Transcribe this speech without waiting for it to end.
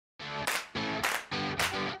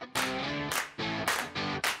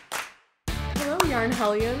Yarn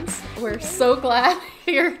Hellions. We're so glad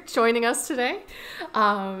you're joining us today.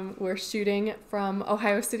 We're shooting from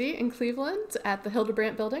Ohio City in Cleveland at the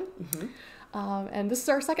Hildebrandt building. And this is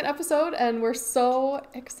our second episode, and we're so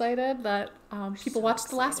excited that people watched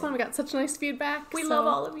the last one. We got such nice feedback. We love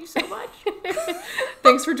all of you so much.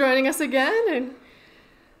 Thanks for joining us again, and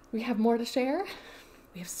we have more to share.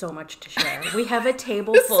 We have so much to share. We have a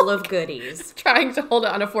table full of goodies. Trying to hold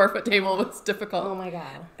it on a 4-foot table was difficult. Oh my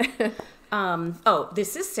god.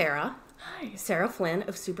 This is Sarah. Hi. Sarah Flynn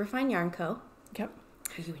of Superfine Yarn Co. Yep.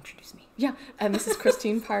 You introduce me. Yeah, and this is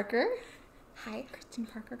Christine Parker. Hi. Christine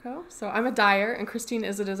Parker Co. So I'm a dyer, and Christine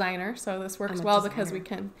is a designer, so this works well because we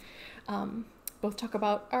can both talk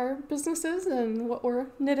about our businesses and what we're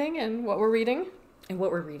knitting and what we're reading. And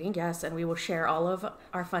what we're reading, yes, and we will share all of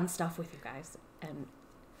our fun stuff with you guys, and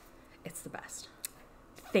it's the best.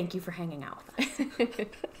 Thank you for hanging out with us.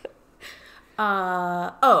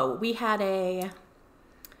 We had an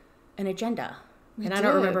agenda, and I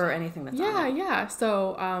don't remember anything that's on it. Yeah.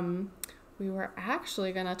 So we were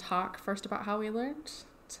actually going to talk first about how we learned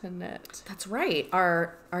to knit. That's right.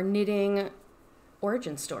 Our knitting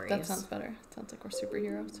origin stories. That sounds better. Sounds like we're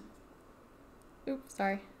superheroes. Oops,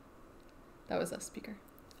 sorry. That was a speaker.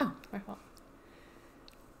 Oh, my fault.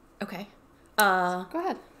 Okay. Go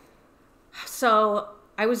ahead. So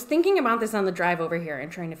I was thinking about this on the drive over here and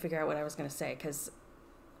trying to figure out what I was going to say, because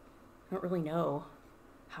I don't really know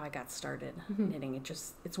how I got started knitting.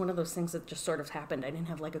 It's one of those things that just sort of happened. I didn't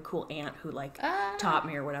have like a cool aunt who taught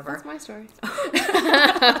me or whatever. That's my story.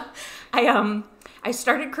 I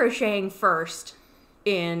started crocheting first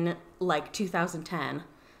in like 2010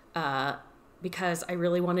 because I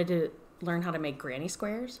really wanted to learn how to make granny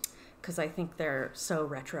squares, because I think they're so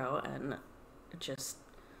retro and just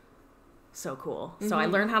so cool. So I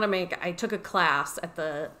learned how to I took a class at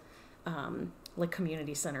the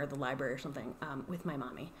community center, the library or something, with my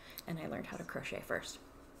mommy, and I learned how to crochet first.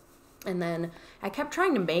 And then I kept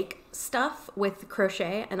trying to make stuff with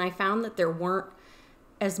crochet, and I found that there weren't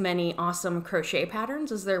as many awesome crochet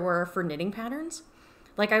patterns as there were for knitting patterns.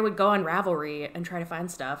 Like, I would go on Ravelry and try to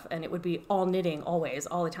find stuff, and it would be all knitting always,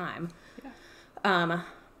 all the time. Yeah.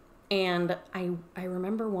 And I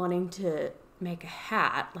remember wanting to make a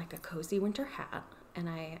hat, like a cozy winter hat, and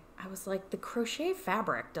I was like, the crochet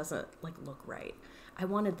fabric doesn't look right. I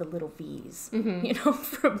wanted the little V's,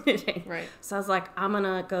 from knitting. Right. So I was like, I'm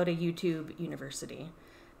gonna go to YouTube University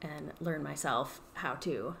and learn myself how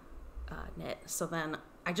to knit. So then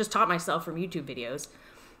I just taught myself from YouTube videos,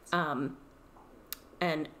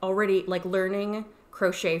 and already learning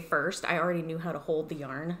crochet first, I already knew how to hold the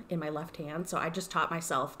yarn in my left hand. So I just taught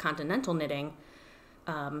myself continental knitting,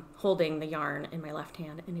 holding the yarn in my left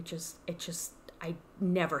hand, and I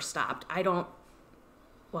never stopped. I don't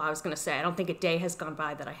think a day has gone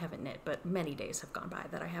by that I haven't knit, but many days have gone by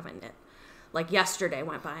that I haven't knit. Like yesterday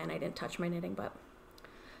went by and I didn't touch my knitting, but,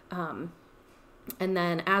 and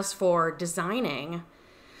then as for designing,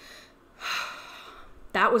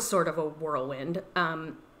 that was sort of a whirlwind.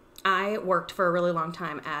 I worked for a really long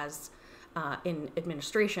time as in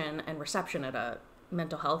administration and reception at a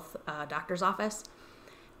mental health doctor's office,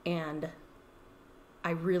 and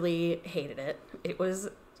I really hated it. It was,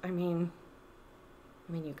 I mean,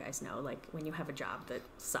 you guys know, when you have a job that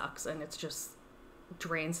sucks and it's just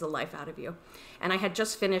drains the life out of you. And I had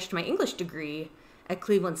just finished my English degree at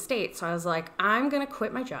Cleveland State, so I was like, I'm gonna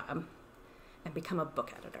quit my job and become a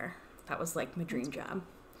book editor. That was my dream job.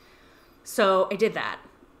 So I did that.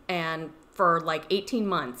 And for 18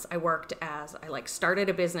 months, I worked I started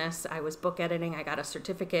a business. I was book editing. I got a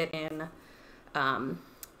certificate in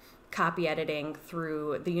copy editing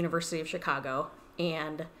through the University of Chicago.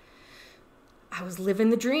 And I was living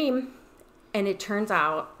the dream. And it turns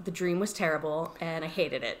out the dream was terrible and I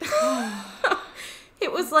hated it.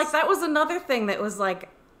 It was that was another thing that was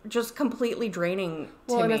just completely draining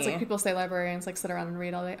to me. And it's people say librarians sit around and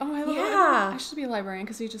read all day. Oh, I love it. I should be a librarian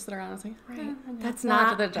because you just sit around and say, right. That's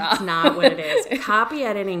not the job. That's not what it is. Copy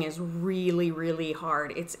editing is really, really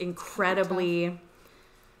hard. It's incredibly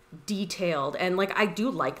detailed. And I do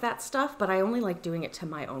like that stuff, but I only like doing it to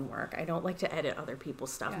my own work. I don't like to edit other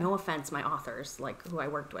people's stuff. Yeah. No offense, my authors, who I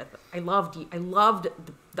worked with. I loved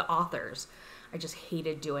the authors. I just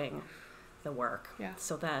hated doing the work. Yeah.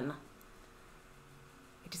 So then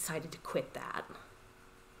I decided to quit that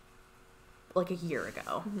a year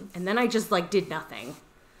ago. And then I just did nothing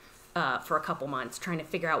for a couple months trying to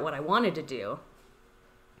figure out what I wanted to do.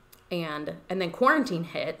 And then quarantine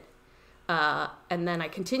hit, and then I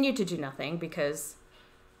continued to do nothing because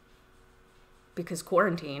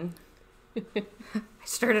quarantine. I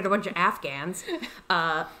started a bunch of Afghans,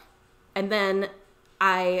 and then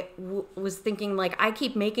I was thinking, like, I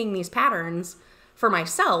keep making these patterns for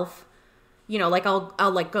myself. You know, like I'll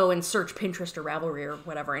like go and search Pinterest or Ravelry or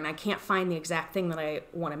whatever, and I can't find the exact thing that I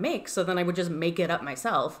want to make. So then I would just make it up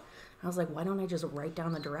myself. I was like, why don't I just write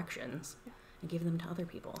down the directions and give them to other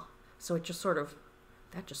people? So it just sort of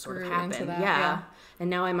happened. Yeah. And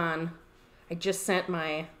now I just sent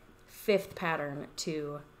my 5th pattern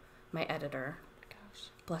to my editor. Gosh.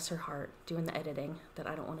 Bless her heart, doing the editing that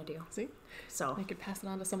I don't want to do. See? So I could pass it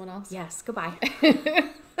on to someone else. Yes, goodbye.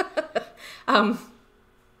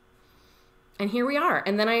 And here we are.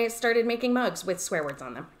 And then I started making mugs with swear words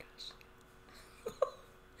on them.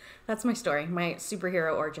 That's my story, my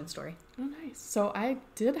superhero origin story. Oh, nice. So I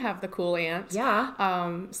did have the cool aunt. Yeah.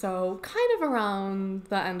 So kind of around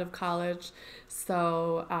the end of college.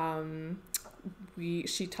 So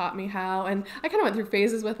she taught me how, and I kind of went through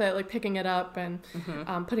phases with it, like picking it up and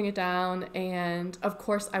putting it down. And of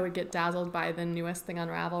course I would get dazzled by the newest thing on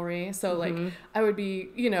Ravelry. So like I would be,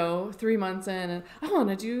 3 months in and I want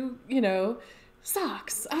to do,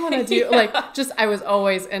 socks. I want to do I was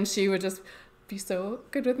always, and she would just be so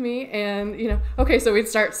good with me. And, okay, so we'd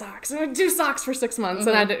start socks and we'd do socks for 6 months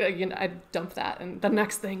and I'd dump that. And the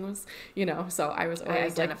next thing was, so I was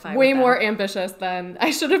always way more ambitious than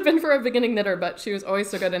I should have been for a beginning knitter, but she was always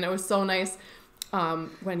so good. And it was so nice.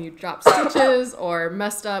 When you dropped stitches or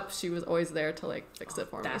messed up, she was always there to fix it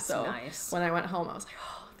for me. So nice. When I went home, I was like,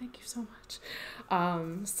 oh, thank you so much.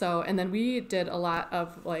 And then we did a lot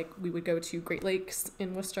of we would go to Great Lakes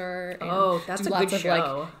in Worcester. And that's a good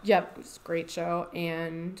show. Yep, it was a great show.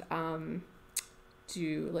 And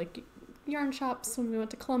do yarn shops when we went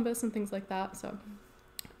to Columbus and things like that. So,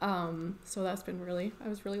 so that's been I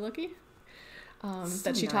was really lucky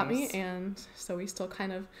that she taught me. And so we still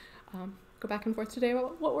kind of go back and forth today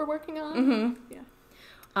about what we're working on. Mm-hmm.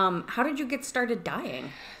 Yeah. How did you get started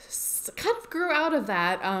dyeing? Kind of grew out of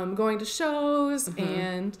that, going to shows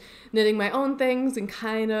and knitting my own things and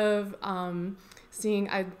kind of seeing,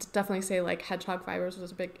 I'd definitely say hedgehog fibers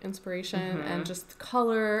was a big inspiration and just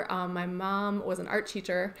color. My mom was an art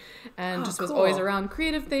teacher and was always around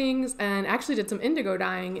creative things, and actually did some indigo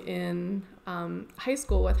dyeing in high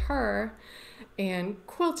school with her, and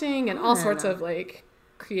quilting and all sorts of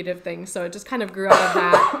creative things. So it just kind of grew out of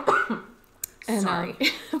that. And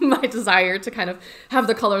my desire to kind of have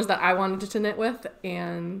the colors that I wanted to knit with,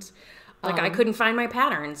 and I couldn't find my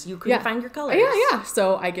patterns. You couldn't find your colors. Yeah.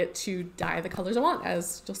 So I get to dye the colors I want,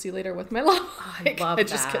 as you'll see later with my love. I love I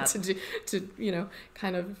just get to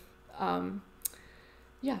kind of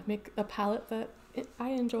make a palette that I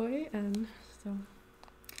enjoy. And so,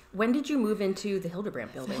 when did you move into the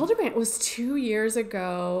Hildebrandt building? The Hildebrandt was 2 years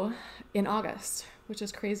ago in August, which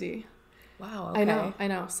is crazy. Wow. Okay. I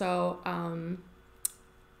know. So,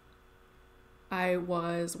 I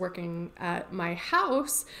was working at my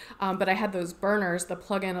house, but I had those burners, the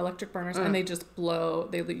plug-in electric burners, and they just blow.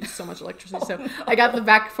 They use so much electricity. So I got the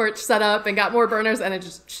back porch set up and got more burners, and it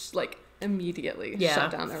just immediately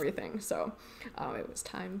shut down everything. So it was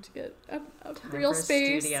time to get a real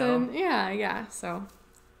space. Studio. And so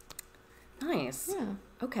nice. Yeah.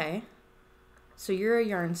 Okay. So you're a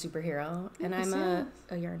yarn superhero, and I'm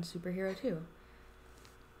a yarn superhero too.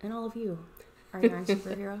 And all of you are yarn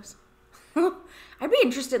superheroes. I'd be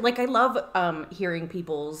interested. I love hearing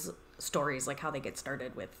people's stories, how they get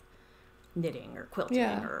started with knitting or quilting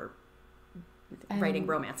or writing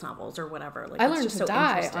romance novels or whatever. I learned to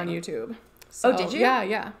dye on YouTube. So, did you?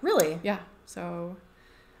 Yeah. Really? Yeah. So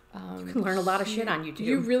you can learn a lot of shit on YouTube.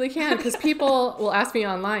 You really can, because people will ask me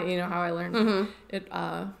online, how I learned it.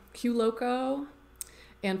 Hue Loco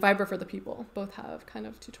and Fiber for the People both have kind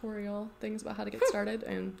of tutorial things about how to get started,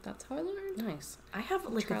 and that's how I learned. Nice. I have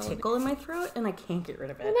a tickle in my throat, and I can't get rid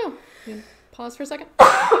of it. I know. You pause for a second.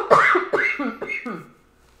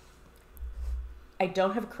 I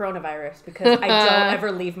don't have coronavirus because I don't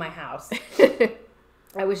ever leave my house.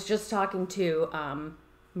 I was just talking to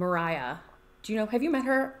Meriah. Have you met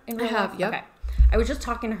her in real life? I have, yep. Okay. I was just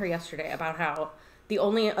talking to her yesterday about how the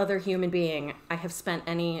only other human being I have spent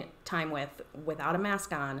any time with without a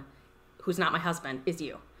mask on, who's not my husband, is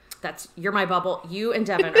you. You're my bubble. You and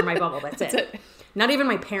Devin are my bubble. That's it. Not even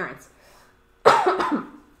my parents.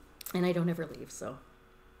 And I don't ever leave, so.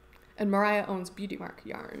 And Meriah owns Beauty Mark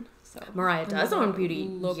Yarn. So Meriah does own Beauty.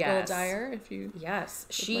 Local dyer, if you would like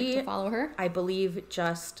to follow her. I believe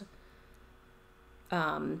just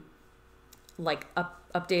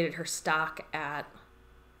updated her stock at,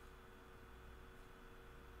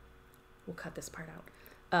 we'll cut this part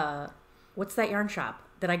out. What's that yarn shop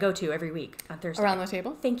that I go to every week on Thursday? Around the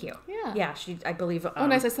Table? Thank you. Yeah. Yeah, I believe.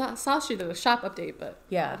 Nice. I saw she did a shop update, but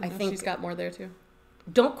yeah, I think she's got more there too.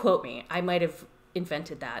 Don't quote me. I might have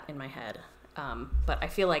invented that in my head. But I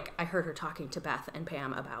feel like I heard her talking to Beth and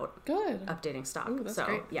Pam about updating stock. Ooh, that's so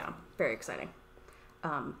great. Yeah, very exciting.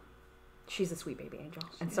 She's a sweet baby angel.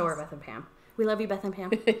 And so are Beth and Pam. We love you, Beth and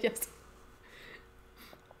Pam. Yes.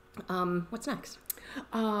 What's next?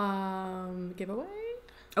 Giveaway?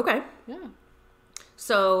 Okay. Yeah.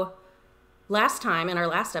 So last time, in our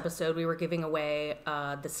last episode, we were giving away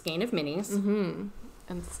the skein of minis. Mm-hmm.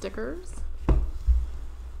 And stickers.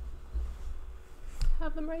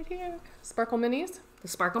 Have them right here. Sparkle minis. The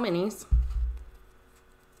sparkle minis.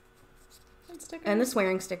 And stickers. And the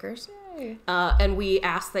swearing stickers. Yay. And we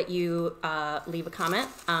asked that you leave a comment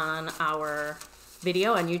on our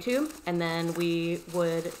video on YouTube, and then we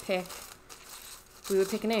would pick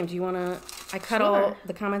a name. Do you want to... I cut all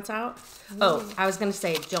the comments out. Oh, I was going to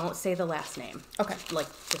say, don't say the last name. Okay. Like,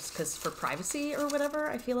 just because for privacy or whatever,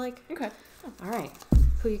 I feel like. Okay. All right.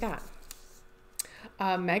 Who you got?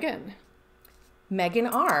 Megan. Megan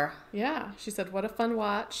R. Yeah. She said, what a fun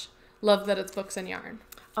watch. Love that it's books and yarn.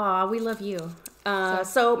 Aw, we love you.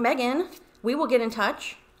 So Megan, we will get in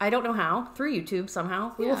touch. I don't know how. Through YouTube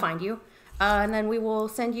somehow. We will find you. And then we will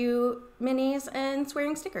send you minis and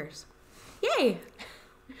swearing stickers. Yay!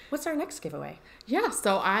 What's our next giveaway? Yeah,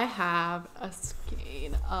 so I have a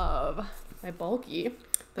skein of my bulky.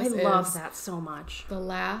 I love that so much. The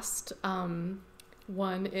last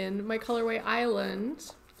one in my colorway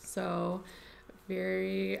island. So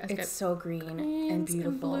it's so green and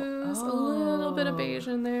beautiful. And blues, a little bit of beige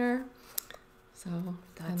in there. So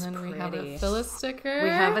that's and then pretty. We have a Phyllis sticker. We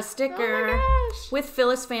have a sticker with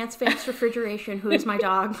Phyllis Vance Refrigeration, who is my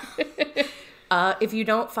dog. If you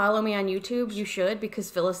don't follow me on YouTube, you should, because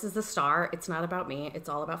Phyllis is the star. It's not about me. It's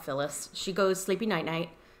all about Phyllis. She goes sleepy night night.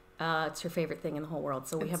 It's her favorite thing in the whole world.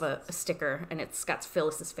 So we have a sticker, and it's got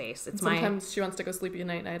Phyllis's face. Sometimes she wants to go sleepy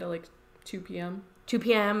night night at like 2 p.m. 2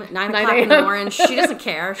 p.m., 9 o'clock in the morning. She doesn't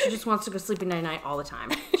care. She just wants to go sleepy night night all the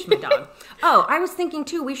time. She's my dog. Oh, I was thinking,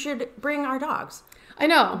 too, we should bring our dogs. I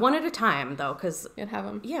know. One at a time, though, because... And have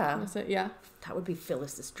them. Yeah. That's it, yeah. That would be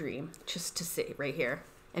Phyllis's dream, just to sit right here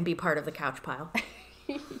and be part of the couch pile.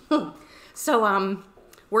 So,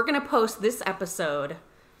 we're going to post this episode.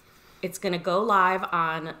 It's going to go live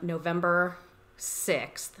on November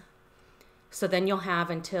 6th. So then you'll have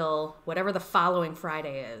until whatever the following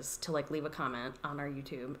Friday is to like leave a comment on our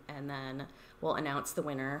YouTube, and then we'll announce the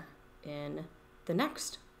winner in the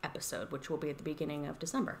next episode, which will be at the beginning of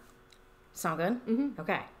December. Sound good? Mm-hmm.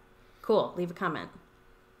 Okay, cool. Leave a comment.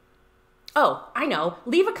 Oh, I know.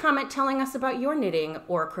 Leave a comment telling us about your knitting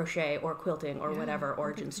or crochet or quilting or whatever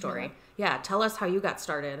origin story. Yeah, tell us how you got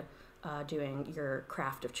started doing your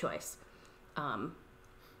craft of choice.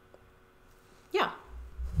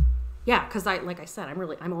 Yeah, because like I said,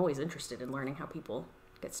 I'm always interested in learning how people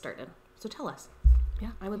get started. So tell us. Yeah,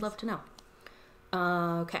 I would love to know.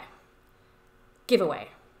 Okay. Giveaway.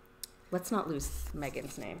 Let's not lose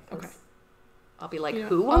Megan's name. Okay. I'll be like,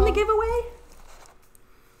 who won the giveaway?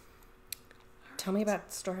 Tell me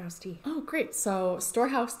about Storehouse Tea. Oh, great. So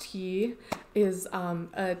Storehouse Tea is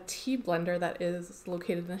a tea blender that is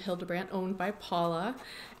located in Hildebrandt, owned by Paula.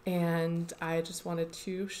 And I just wanted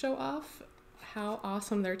to show off how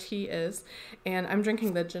awesome their tea is. And I'm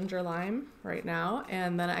drinking the ginger lime right now.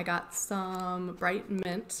 And then I got some bright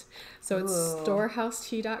mint. So it's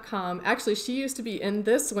storehousetea.com. Actually, she used to be in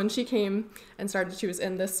this when she came and started. She was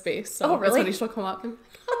in this space. So really? That's when she'll come up and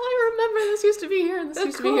I remember this used to be here and this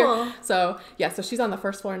used to be here. So yeah, so she's on the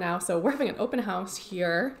first floor now. So we're having an open house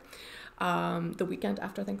here the weekend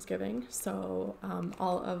after Thanksgiving. So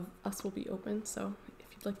all of us will be open. So if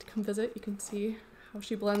you'd like to come visit, you can see how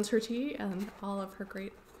she blends her tea and all of her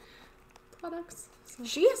great products. So.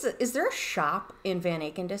 Is there a shop in Van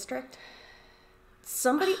Aken District?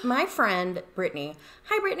 My friend Brittany.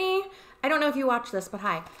 Hi, Brittany. I don't know if you watch this, but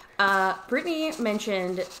hi. Brittany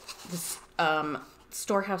mentioned this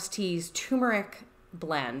Storehouse Tea's turmeric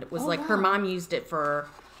blend was her mom used it for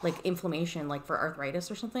like inflammation, like for arthritis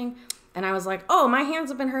or something. And I was like, oh, my hands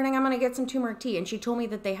have been hurting. I'm going to get some turmeric tea. And she told me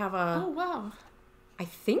that they have I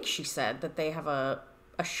think she said that they have a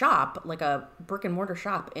shop, like a brick and mortar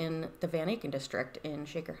shop in the Van Aken District in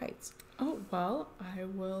Shaker Heights. Oh, well, I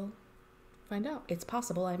will find out. It's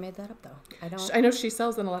possible I made that up though. I know she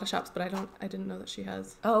sells in a lot of shops, but I didn't know that she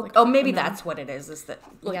has. Maybe that's what it is that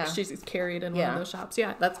she's carried in one of those shops.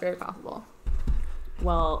 Yeah, that's very possible.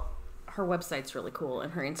 Well, her website's really cool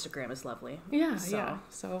and her Instagram is lovely. Yeah, yeah.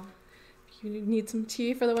 So if you need some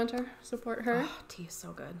tea for the winter, support her. Oh, tea is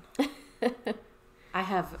so good. I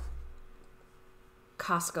have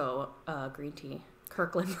Costco green tea,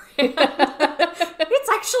 Kirkland brand. It's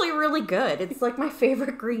actually really good. It's like my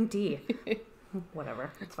favorite green tea.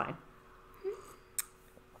 Whatever, it's fine.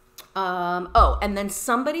 Oh, and then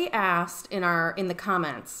somebody asked in the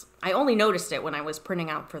comments, I only noticed it when I was printing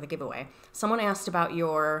out for the giveaway. Someone asked about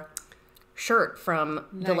your shirt from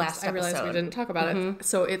the last episode. I realized we didn't talk about it.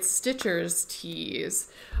 So it's Stitcher's Tees.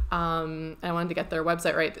 I wanted to get their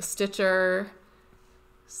website right. Stitchers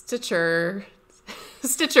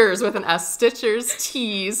with an S, Stitchers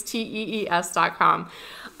Tees, TEES.com.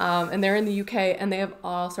 And they're in the UK, and they have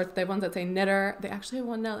all sorts. They have ones that say knitter. They actually have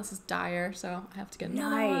one now that says dyer, so I have to get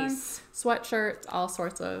another one. Sweatshirts, all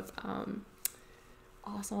sorts of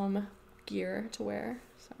awesome gear to wear.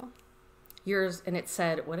 So yours, and it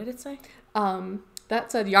said, what did it say? That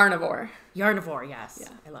said Yarnivore. Yarnivore, yes. Yeah.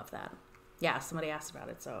 I love that. Yeah, somebody asked about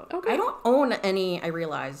it. So okay. I don't own any. I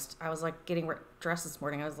realized I was like getting dressed this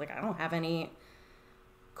morning. I was like, I don't have any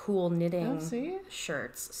cool knitting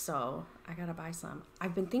shirts, so I gotta buy some.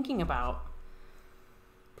 I've been thinking about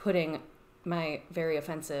putting my very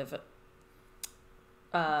offensive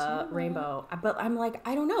rainbow, but I'm like,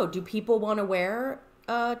 I don't know. Do people want to wear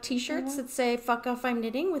t-shirts that say "fuck off, I'm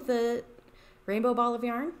knitting" with a rainbow ball of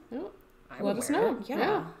yarn? Oh, let us know.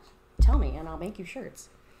 Yeah, tell me, and I'll make you shirts.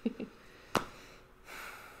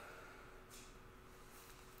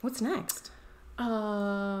 What's next?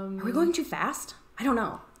 Are we going too fast? I don't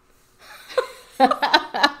know. It's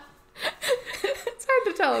hard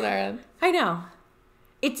to tell on our end. I know.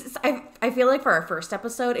 I feel like for our first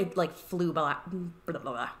episode, it like flew by.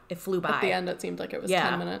 It flew by. At the end, it seemed like it was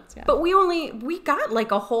 10 minutes. Yeah. But we got like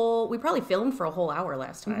we probably filmed for a whole hour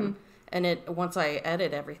last time. And once I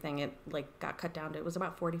edited everything, it like got cut down to, it was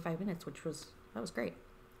about 45 minutes, that was great.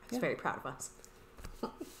 I was very proud of us.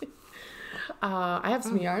 I have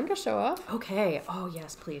some yarn to show off. Okay. Oh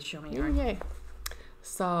yes, please show me yarn. Yay.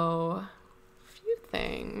 So, a few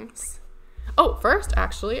things. Oh, first,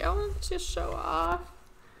 actually, I wanted to show off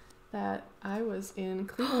that I was in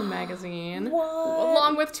Cleveland Magazine. What?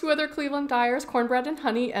 Along with 2 other Cleveland dyers, Cornbread and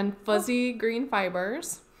Honey and Fuzzy Green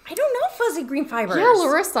Fibers. I don't know Fuzzy Green Fibers. Yeah,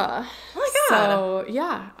 Larissa. Oh my god. So,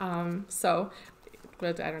 yeah.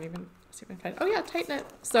 But I don't even see if I can find it. Oh, yeah, Tight Knit.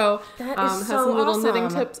 So, that has is some little awesome. knitting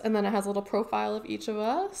tips, and then it has a little profile of each of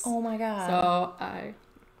us. Oh my god. So,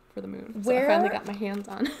 for the moon. So I finally got my hands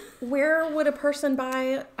on. Where would a person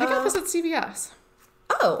buy? I got this at CVS.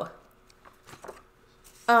 Oh.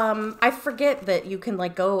 I forget that you can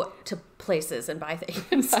like go to places and buy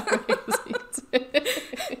things.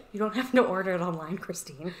 You don't have to order it online,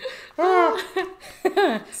 Christine. So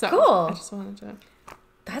cool. I just wanted to.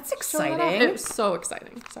 That's exciting. It was so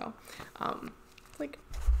exciting. So, it's like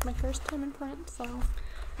my first time in print. So,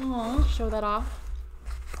 show that off.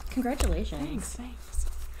 Congratulations. Thanks.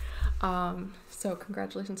 So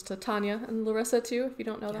congratulations to Tanya and Larissa too. If you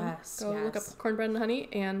don't know them, go look up Cornbread and Honey,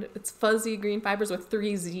 and it's Fuzzy Green Fibers with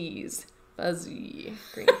 3 Z's. Fuzzy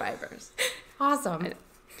Green Fibers. Awesome.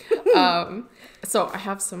 So I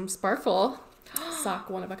have some sparkle sock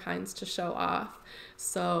one-of-a-kinds to show off.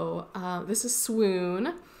 So this is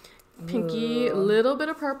Swoon. Pinky, little bit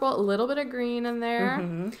of purple, a little bit of green in there.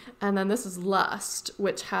 And then this is Lust,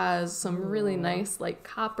 which has some really nice like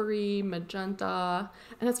coppery magenta.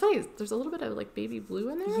 And it's funny, there's a little bit of like baby blue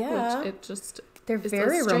in there. Yeah. Which it just they're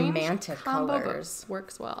very romantic combo, colors.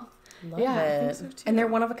 Works well. Love it. I think so too. And they're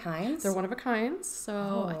one of a kind? They're one of a kind.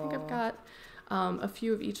 So I think I've got a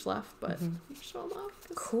few of each left, but show them off.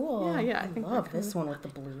 Cool. Yeah. I think love this one with the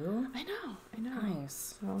blue. I know.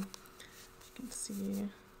 Nice. So you can see.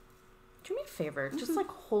 Do me a favor, just like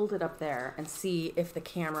hold it up there and see if the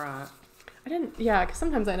camera. Because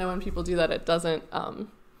sometimes I know when people do that, it doesn't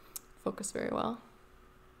focus very well.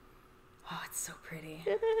 Oh, it's so pretty.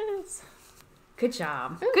 It is. Good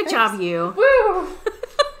job. Oh, Good job, you. Woo!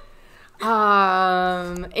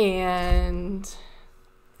 And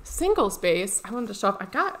single space, I wanted to show off. I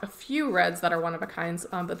got a few reds that are one of a kinds,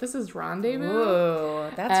 but this is Rendezvous.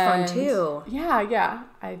 Whoa, that's fun too. Yeah.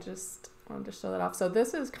 I just wanted to show that off. So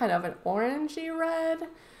this is kind of an orangey red,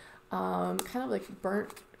 kind of like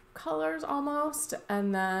burnt colors almost.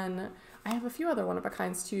 And then I have a few other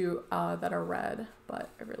one-of-a-kinds too that are red, but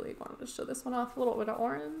I really wanted to show this one off. A little bit of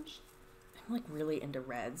orange. I'm like really into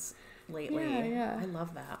reds lately. Yeah. I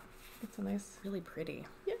love that. It's a nice, really pretty.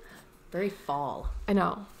 Yeah. Very fall. I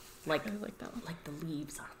know. Like, I like that one. Like the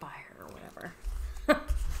leaves on fire or whatever.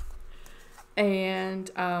 And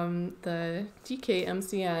the DK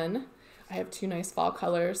MCN, I have 2 nice fall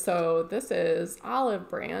colors. So this is Olive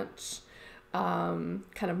Branch, kind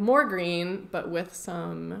of more green, but with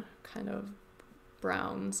some kind of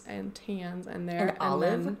browns and tans in there. And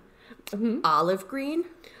olive? Olive green?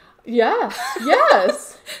 Yes.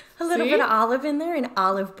 A little bit of olive in there, an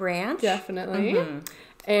olive branch. Definitely.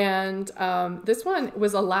 And this one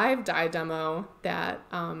was a live dye demo that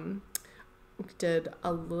we did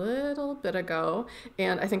a little bit ago,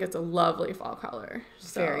 and I think it's a lovely fall color.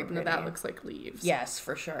 So Very pretty. that looks like leaves. Yes,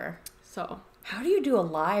 for sure. So how do you do a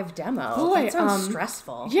live demo? boy, That sounds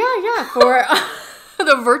stressful. Yeah. For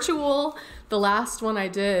the last one I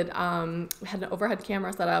did, had an overhead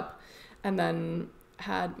camera set up, and then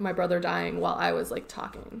had my brother dyeing while I was like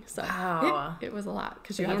talking. So wow. it was a lot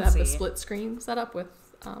because you have to have the split screen set up with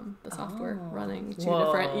the software running two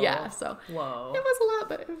different. Yeah, so it was a lot,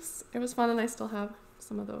 but it was fun, and I still have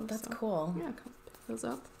some of those. That's cool. Yeah, pick those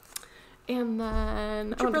up. And then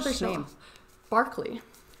what's your brother's name? Barkley.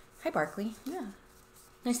 Hi, Barkley. Yeah.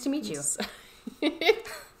 Nice to meet you.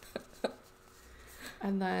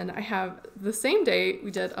 And then I have the same day we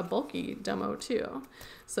did a bulky demo too.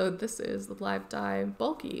 So this is the live dye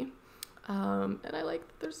bulky. And I like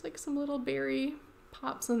there's like some little berry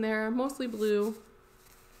pops in there, mostly blue.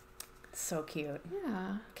 So cute.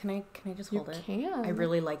 Yeah. Can I just hold it? You can. I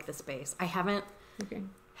really like the space. I haven't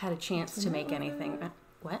had a chance to make anything.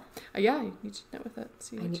 What? Yeah, you should knit with it.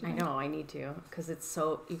 See I know, I need to, because it's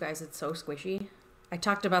so, you guys, it's so squishy. I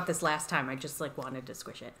talked about this last time. I just like wanted to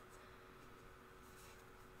squish it.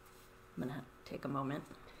 I'm gonna take a moment.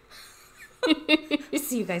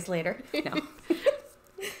 See you guys later. No.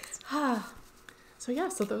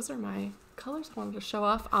 So those are my colors I wanted to show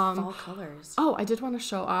off. All colors. Oh, I did want to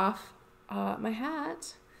show off my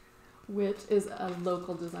hat, which is a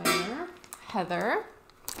local designer, Heather.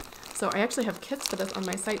 So I actually have kits for this on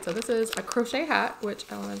my site. So this is a crochet hat, which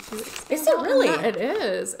I wanted to expand. Is it really? It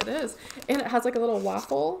is. It is. And it has like a little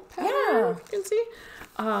waffle pattern, you can see.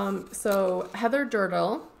 So Heather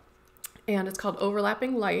Dirtle, and it's called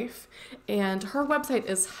Overlapping Life. And her website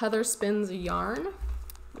is Heather Spins Yarn.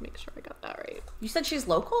 Let me make sure I got that right. You said she's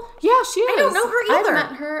local? Yeah, she is. I don't know her either. I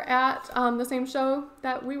met her at the same show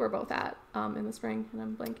that we were both at in the spring, and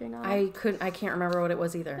I'm blanking on it. I can't remember what it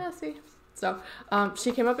was either. Yeah, see. So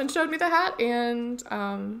she came up and showed me the hat, and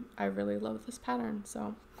I really love this pattern.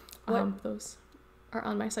 So those are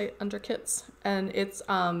on my site under kits, and it's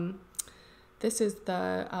this is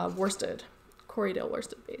the worsted, Corriedale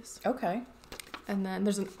worsted base. Okay. And then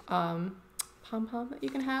there's an pom-pom that you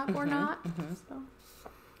can have or not. So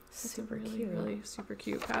it's a really super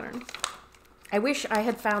cute pattern. I wish I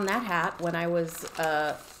had found that hat when I was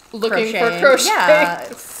looking for crochet. Yeah,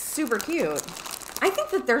 it's super cute. I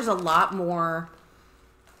think that there's a lot more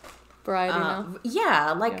variety now.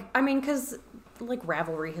 Yeah, like I mean, because like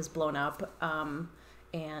Ravelry has blown up,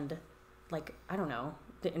 and like I don't know,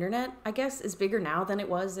 the internet I guess is bigger now than it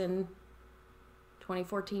was in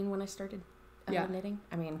 2014 when I started knitting.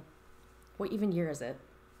 I mean, what even year is it?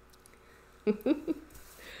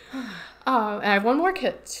 I have one more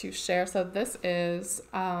kit to share. So this is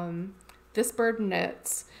This Bird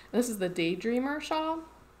Knits. This is the Daydreamer shawl.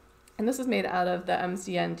 And this is made out of the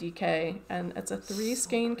MCN DK, and it's a 3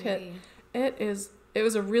 skein kit. It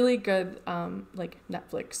was a really good like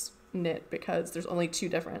Netflix knit because there's only 2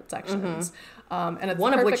 different sections, and it's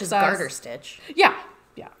one of which is garter stitch. Yeah,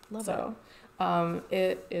 love it.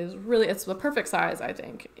 It is really it's the perfect size, I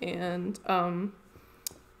think, and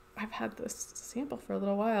I've had this sample for a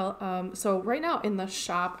little while. So right now in the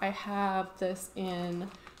shop, I have this in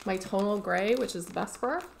my tonal gray, which is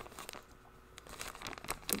Vesper.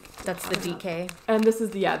 That's the DK. And this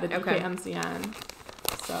is the DK MCN.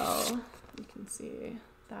 So you can see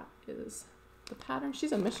that is the pattern.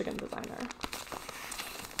 She's a Michigan designer.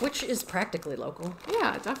 Which is practically local.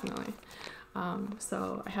 Yeah, definitely.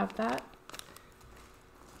 So I have that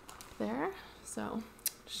there. So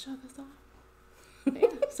show this off. Yeah.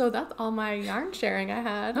 So that's all my yarn sharing I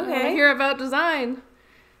had. Okay. I want to hear about design.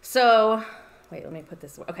 So wait, let me put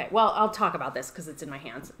this away. Okay, well, I'll talk about this because it's in my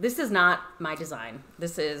hands. This is not my design.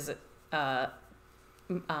 This is a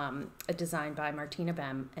design by Martina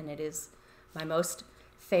Bem, and it is my most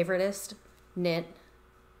favoritist knit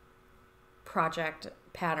project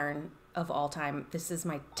pattern of all time. This is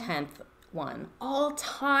my 10th one. All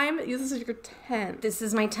time? This is your 10th. This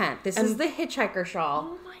is my 10th. This is the Hitchhiker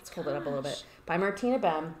shawl. Oh my gosh. Let's hold it up a little bit. By Martina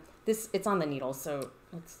Bem. It's on the needle, so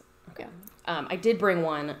let's... Okay. I did bring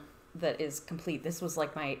one that is complete. This was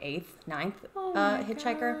like my 9th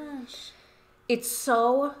Hitchhiker. Gosh.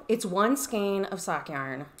 It's 1 skein of sock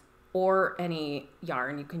yarn or any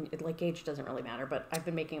yarn. You can, like, gauge doesn't really matter, but I've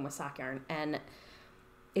been making them with sock yarn, and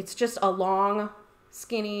it's just a long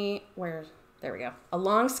skinny, there we go. A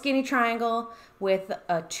long skinny triangle with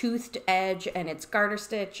a toothed edge, and it's garter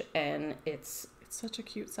stitch, and it's such a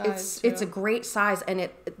cute size. It's a great size, and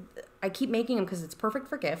I keep making them because it's perfect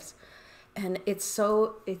for gifts. And it's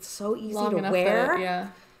so easy Long to enough wear.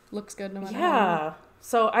 that looks good no matter how. how.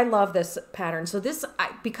 So I love this pattern. So this,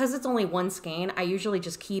 because it's only one skein, I usually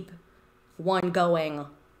just keep one going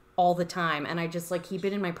all the time. And I just like keep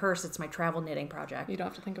it in my purse. It's my travel knitting project. You don't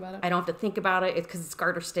have to think about it? I don't have to think about it. It's because it's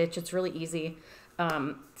garter stitch. It's really easy.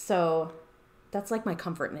 So that's like my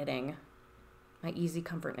comfort knitting, my easy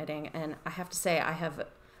comfort knitting. And I have to say, I have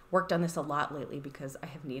worked on this a lot lately because I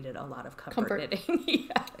have needed a lot of comfort. Knitting.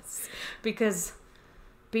 Yes. Because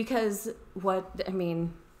what, I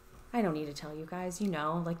mean, I don't need to tell you guys, you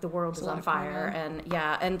know, like the world is on fire. And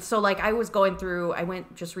yeah. And so like I was going through, I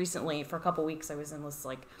went just recently for a couple weeks, I was in this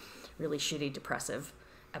like really shitty depressive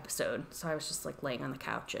episode. So I was just like laying on the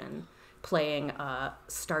couch and playing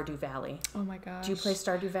Stardew Valley. Oh my gosh. Do you play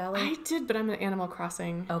Stardew Valley? I did, but I'm in Animal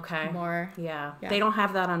Crossing. Okay. More. Yeah. They don't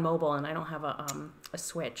have that on mobile, and I don't have a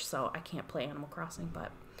Switch, so I can't play Animal Crossing,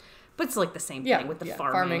 but it's like the same thing with the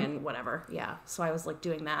farming and whatever. Yeah. So I was like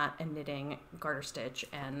doing that and knitting garter stitch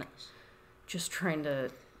and just trying to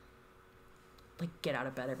like get out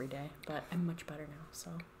of bed every day, but I'm much better now. So,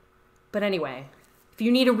 but anyway, if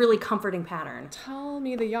you need a really comforting pattern, tell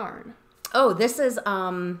me the yarn. Oh, this is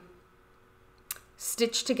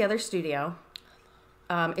Stitch Together Studio.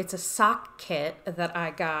 It's a sock kit that I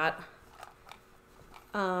got.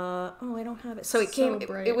 I don't have it. So it came.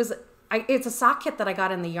 It's a sock kit that I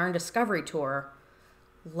got in the Yarn Discovery Tour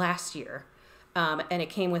last year, and it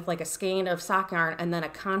came with like a skein of sock yarn and then a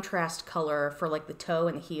contrast color for like the toe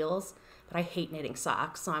and the heels. But I hate knitting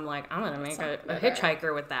socks, so I'm like, I'm gonna make a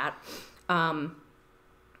hitchhiker with that.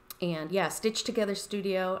 And yeah, Stitch Together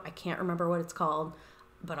Studio. I can't remember what it's called,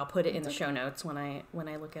 but I'll put it in the show notes when I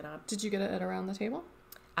look it up. Did you get it at Around the Table?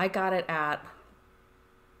 I got it at,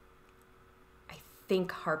 I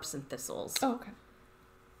think, Harps and Thistles. Oh, okay.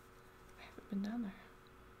 I haven't been down there.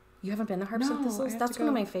 You haven't been to Harps and Thistles? That's one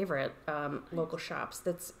of my favorite local shops.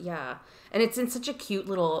 That's, yeah. And it's in such a cute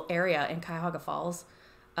little area in Cuyahoga Falls.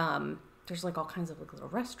 There's like all kinds of like little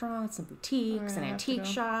restaurants and boutiques and antique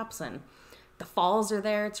shops, and the falls are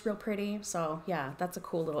there. It's real pretty. So yeah, that's a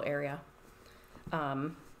cool little area.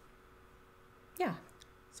 Yeah.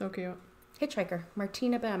 So cute. Hitchhiker,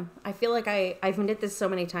 Martina Bem. I feel like I've knit this so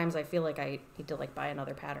many times. I feel like I need to like buy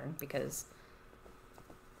another pattern because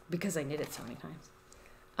I knit it so many times.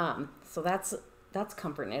 So that's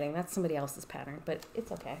comfort knitting. That's somebody else's pattern, but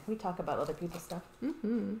it's okay. We talk about other people's stuff.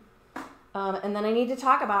 Mm-hmm. And then I need to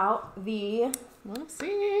talk about the, let's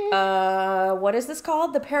see. What is this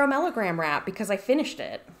called? The parallelogram wrap, because I finished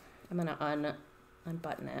it. I'm going to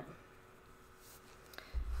unbutton it.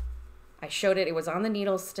 I showed it. It was on the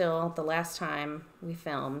needles still the last time we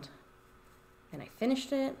filmed. And I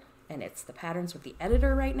finished it. And it's the patterns with the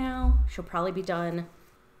editor right now. She'll probably be done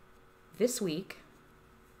this week.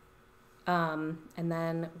 And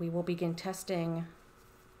then we will begin testing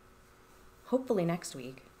hopefully next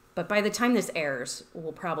week. But by the time this airs,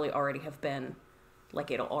 we'll probably already have been,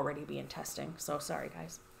 like it'll already be in testing. So sorry,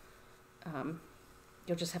 guys.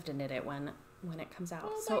 You'll just have to knit it when it comes out.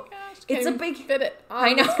 Oh so my gosh. it's a big fit it on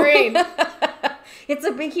I know. The screen. It's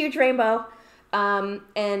a big, huge rainbow. And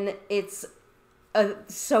it's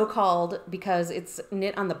so-called because it's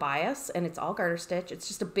knit on the bias and it's all garter stitch. It's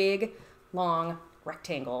just a big, long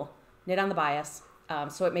rectangle knit on the bias.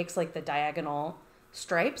 So it makes like the diagonal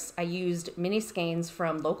stripes. I used mini skeins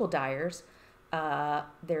from local dyers.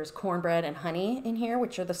 There's cornbread and honey in here,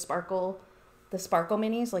 which are the sparkle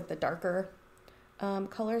minis, like the darker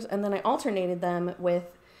colors. And then I alternated them with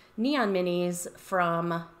neon minis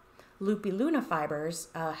from Loopy Luna Fibers,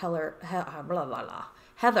 Heather,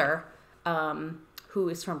 who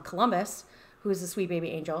is from Columbus, who is a sweet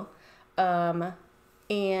baby angel. And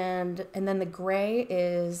then the gray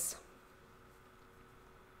is,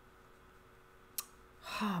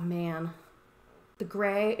 oh man, the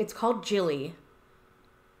gray, it's called Jilly.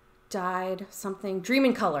 Dyed something, Dream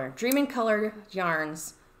in Color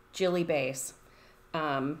yarns, Jilly base.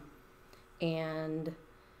 And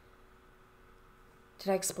did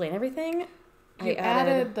I explain everything? You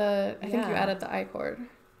added the, I think you added the I-cord.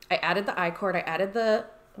 I added the I-cord. I added the,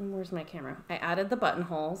 where's my camera? I added the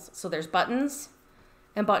buttonholes. So there's buttons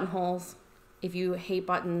and buttonholes. If you hate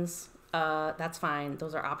buttons, that's fine.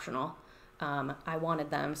 Those are optional. I wanted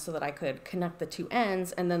them so that I could connect the two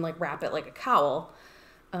ends and then like wrap it like a cowl.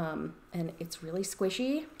 And it's really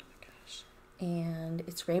squishy. Oh my gosh. And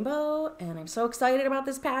it's rainbow. And I'm so excited about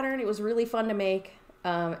this pattern. It was really fun to make,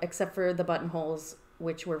 except for the buttonholes,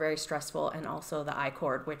 which were very stressful, and also the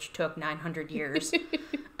I-cord, which took 900 years.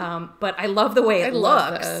 But I love the way it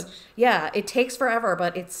looks. Yeah, it takes forever,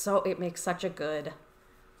 but it makes such a good,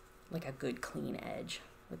 like a good clean edge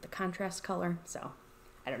with the contrast color. So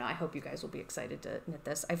I don't know. I hope you guys will be excited to knit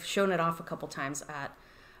this. I've shown it off a couple times at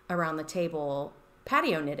Around the Table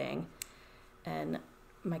patio knitting. And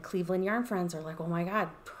my Cleveland yarn friends are like, oh my God,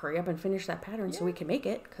 hurry up and finish that pattern so we can make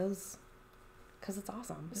it because it's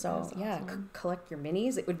awesome. Collect your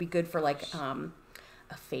minis. It would be good for like a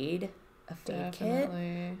fade kit,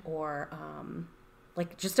 or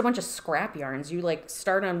like just a bunch of scrap yarns. You like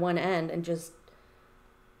start on one end and just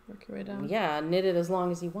work your way down. Yeah, knit it as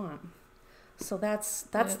long as you want. So that's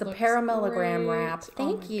the parallelogram wrap.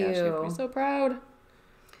 Thank you. Gosh, you'd be so proud.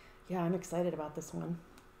 Yeah, I'm excited about this one.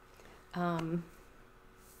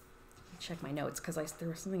 Check my notes because there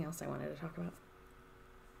was something else I wanted to talk about.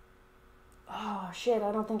 Oh shit,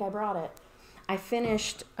 I don't think I brought it. I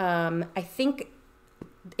finished, I think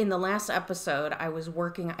in the last episode I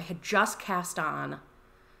had just cast on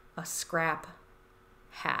a scrap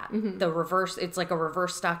hat. It's like a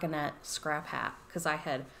reverse stockinette scrap hat because I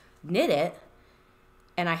had knit it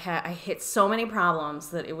and I hit so many problems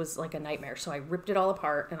that it was like a nightmare. So I ripped it all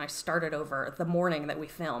apart and I started over the morning that we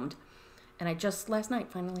filmed. And I just last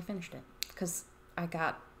night finally finished it because I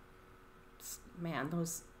got,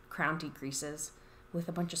 those crown decreases with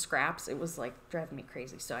a bunch of scraps. It was like driving me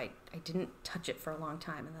crazy. So I didn't touch it for a long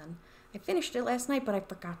time. And then I finished it last night, but I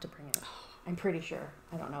forgot to bring it. I'm pretty sure.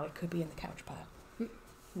 I don't know. It could be in the couch pile.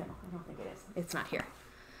 No, I don't think it is. It's not here.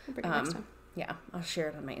 I'll bring it next time. Yeah, I'll share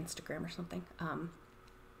it on my Instagram or something.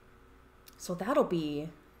 So that'll be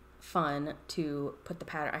fun to put the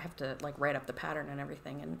pattern. I have to like write up the pattern and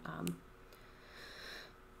everything and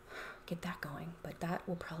get that going. But that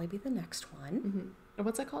will probably be the next one. And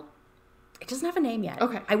what's that called? It doesn't have a name yet.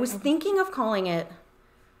 Okay. I was thinking of calling it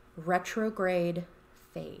Retrograde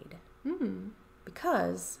Fade.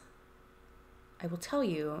 Because I will tell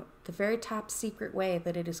you the very top secret way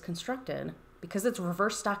that it is constructed, because it's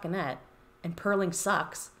reverse stockinette and purling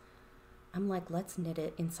sucks. I'm like, let's knit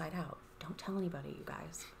it inside out. Don't tell anybody, you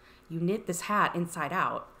guys. You knit this hat inside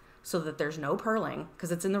out so that there's no purling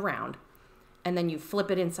because it's in the round. And then you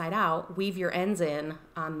flip it inside out, weave your ends in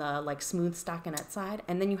on the like smooth stockinette side,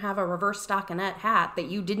 and then you have a reverse stockinette hat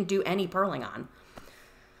that you didn't do any purling on.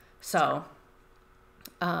 So,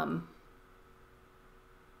 I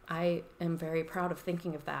am very proud of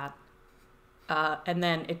thinking of that. And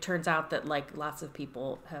then it turns out that like lots of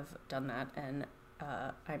people have done that, and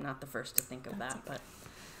I'm not the first to think of that, but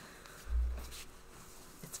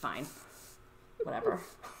it's fine. Whatever.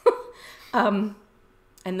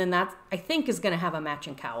 And then that, I think, is going to have a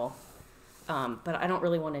matching cowl. But I don't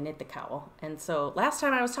really want to knit the cowl. And so last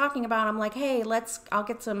time I was talking about, I'm like, hey, I'll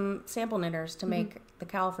get some sample knitters to make the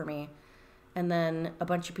cowl for me. And then a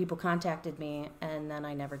bunch of people contacted me, and then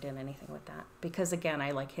I never did anything with that. Because again,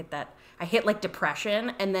 I hit like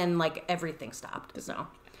depression, and then like everything stopped. So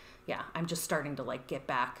yeah, I'm just starting to like get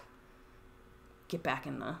back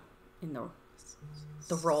in the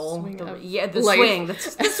roll. The swing,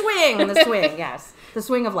 yes. The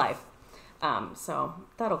swing of life. So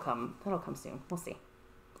that'll come soon. We'll see.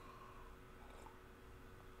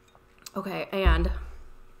 Okay, and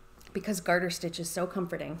because garter stitch is so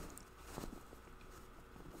comforting,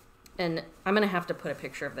 and I'm gonna have to put a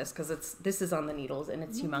picture of this because this is on the needles and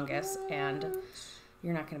it's humongous, and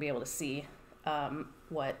you're not gonna be able to see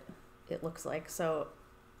what it looks like. So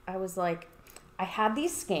I was like, I had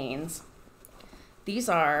these skeins. These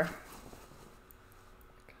are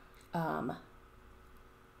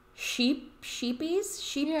sheepies.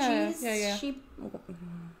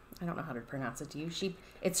 I don't know how to pronounce it to you.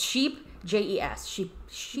 It's sheep, Jes,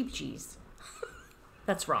 sheep cheese.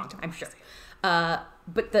 That's wrong, I'm sure.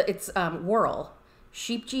 But it's whirl,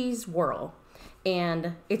 sheep cheese whirl,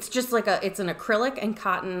 and it's just like it's an acrylic and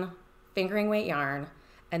cotton fingering weight yarn,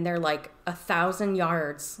 and they're like 1,000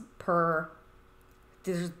 yards per.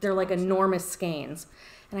 They're like enormous skeins,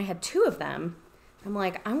 and I had 2 of them. I'm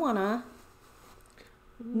like, I wanna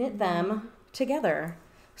knit them together.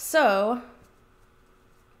 So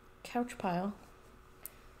couch pile.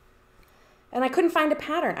 And I couldn't find a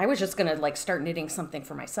pattern. I was just gonna like start knitting something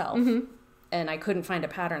for myself. And I couldn't find a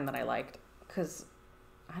pattern that I liked because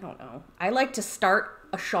I don't know. I like to start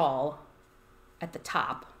a shawl at the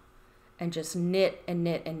top and just knit and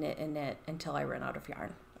knit and knit and knit until I run out of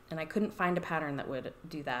yarn. And I couldn't find a pattern that would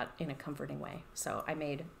do that in a comforting way. So I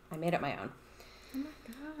made it my own. Oh my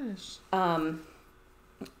gosh.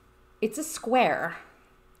 It's a square.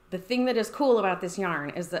 The thing that is cool about this yarn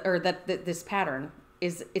is that this pattern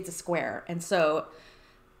is it's a square. And so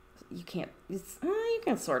you can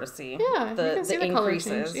sort of see the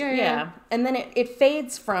increases. Yeah. And then it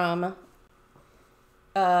fades from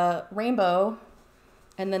rainbow,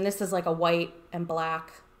 and then this is like a white and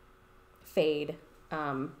black fade.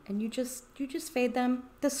 And you just fade them.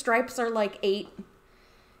 The stripes are like 8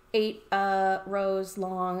 8 rows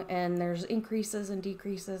long, and there's increases and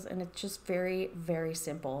decreases, and it's just very, very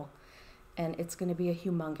simple. And it's going to be a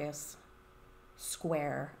humongous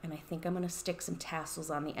square, and I think I'm going to stick some tassels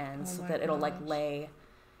on the ends so that it'll like lay,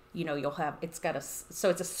 you know, you'll have, it's got a, so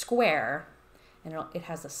it's a square, and it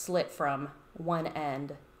has a slit from one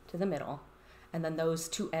end to the middle, and then those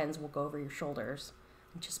 2 ends will go over your shoulders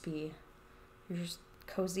and just be your just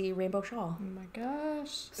cozy rainbow shawl. Oh my gosh.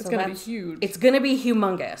 So it's going to be huge. It's going to be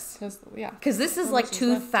humongous. Yeah. Because this is like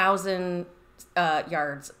 2,000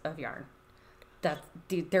 yards of yarn.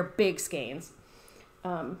 They're big skeins.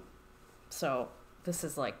 So this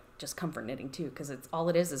is like just comfort knitting too, because it's all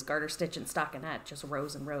it is garter stitch and stockinette, just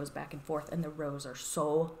rows and rows back and forth, and the rows are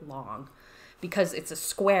so long because it's a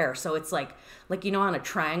square. So it's like you know, on a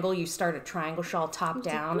triangle, you start a triangle shawl top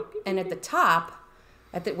down, and at the top,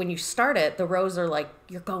 when you start it, the rows are like,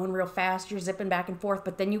 you're going real fast, you're zipping back and forth,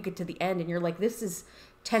 but then you get to the end and you're like, this is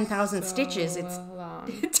 10,000 stitches.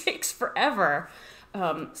 It takes forever.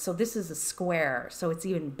 So this is a square, so it's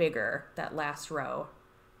even bigger, that last row,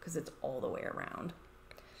 because it's all the way around.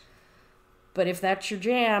 But if that's your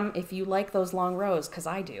jam, if you like those long rows, because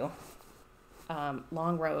I do,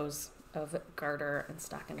 long rows of garter and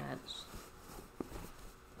stockinette,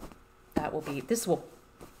 this will,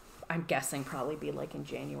 I'm guessing, probably be like in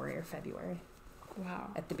January or February.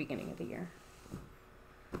 Wow. At the beginning of the year.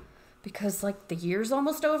 Because like the year's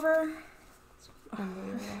almost over.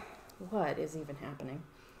 Unbelievable. What is even happening?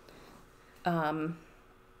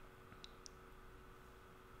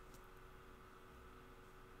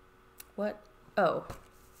 What? Oh,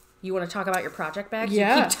 you want to talk about your project bags?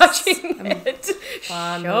 Yes. You keep touching it.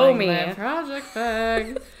 Show me. My project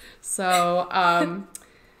bag. So, I'm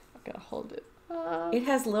going to hold it up. It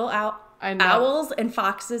has little owls and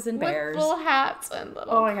foxes and bears. With little hats and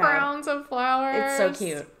little crowns of flowers. It's so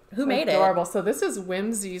cute. Who made it? Adorable. So this is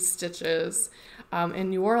Whimsy Stitches in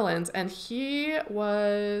New Orleans, and he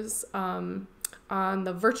was on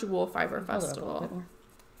the Virtual Fiber Festival.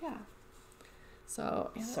 Yeah.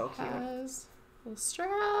 So it so cute. has a little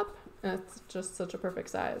strap, and it's just such a perfect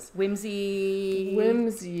size. Whimsy's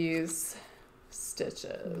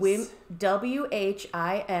Stitches. WHIMZEE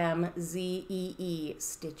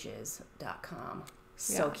stitches.com.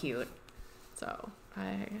 So cute. So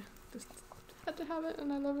I just had to have it,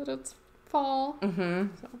 and I love it. It's fall.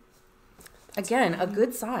 Mm-hmm. So, again, a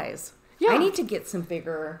good size. Yeah. I need to get some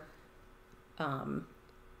bigger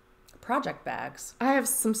project bags. I have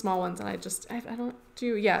some small ones, and I don't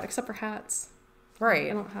do, except for hats. Right.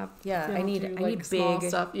 I don't have. I need small big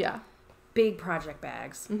stuff. Yeah. Big project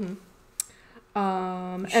bags. Mm-hmm.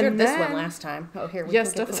 You shared this one last time. Oh, here we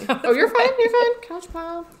yes, can definitely. Get this Oh, you're fine. Couch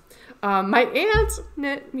pile. My aunt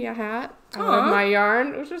knit me a hat out of my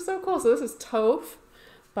yarn, which is so cool. So this is Toph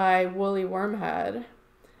by Woolly Wormhead,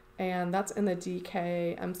 and that's in the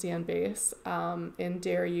DK MCN base. In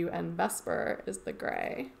Dare You and Vesper is the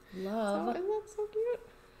gray. Love. So, isn't that so cute?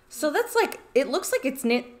 So that's like, it looks like it's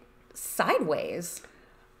knit sideways.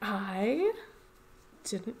 I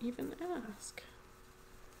didn't even ask.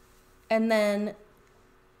 And then,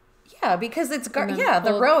 because it's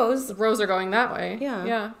the rows. The rows are going that way. Yeah.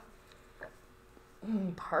 Yeah.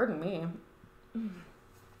 Pardon me.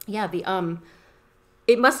 Yeah,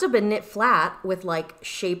 it must have been knit flat with like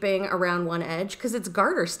shaping around one edge because it's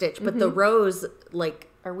garter stitch, but the rows, like,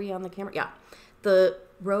 are we on the camera? Yeah. The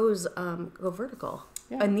rows go vertical.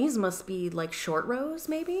 Yeah. And these must be like short rows,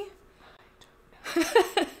 maybe? I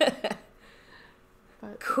don't know.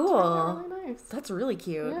 But cool. Really nice. That's really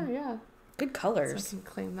cute. Yeah. Good colors. So I can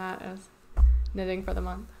claim that as knitting for the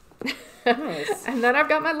month. Nice. And then I've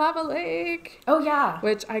got my Lava Lake. Oh, yeah.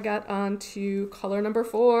 Which I got onto color number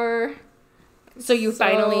 4. So you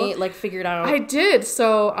finally like figured out. I did.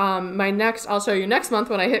 So I'll show you next month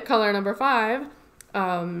when I hit color number 5.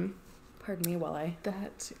 Pardon me while I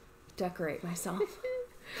decorate myself.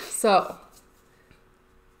 So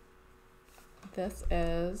this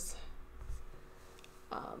is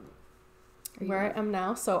where I am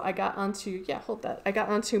now. So I got onto, I got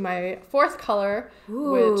onto my 4th color,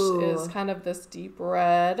 which is kind of this deep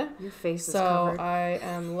red. Your face is covered. So I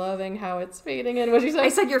am loving how it's fading in. What did you say? I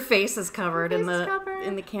said your face is covered in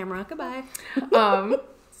the camera. Goodbye.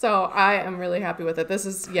 So I am really happy with it. This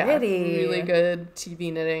is, really good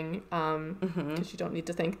TV knitting, because you don't need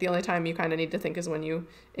to think. The only time you kind of need to think is when you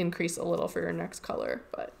increase a little for your next color.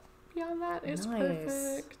 But beyond that, it's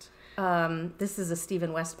perfect. This is a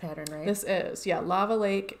Stephen West pattern, right? This is, Lava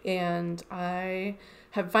Lake, and I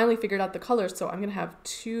have finally figured out the colors, so I'm going to have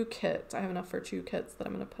 2 kits. I have enough for 2 kits that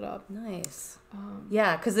I'm going to put up. Nice.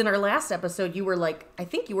 Yeah, because in our last episode, you were like, I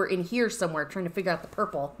think you were in here somewhere trying to figure out the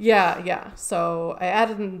purple. Yeah. So I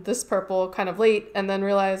added in this purple kind of late and then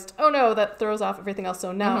realized, oh no, that throws off everything else.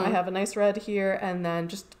 So now I have a nice red here and then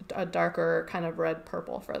just a darker kind of red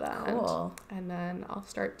purple for that. Cool. And then I'll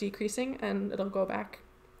start decreasing and it'll go back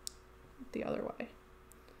the other way.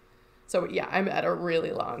 So yeah, I'm at a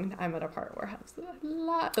part where it has a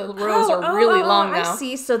lot. The rows are really long now. I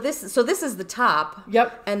see. So this is the top.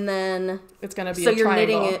 Yep. And then it's gonna be so a you're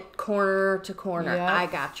triangle. knitting it corner to corner. Yep. I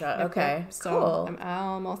gotcha. Okay. So cool. I'm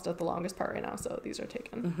almost at the longest part right now. So these are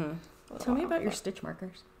taken. Tell me about your stitch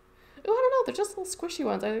markers. Oh, I don't know. They're just little squishy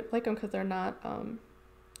ones. I like them because they're not,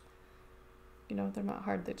 they're not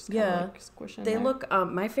hard. They just kind of like squish in They there. look,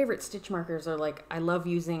 my favorite stitch markers are like, I love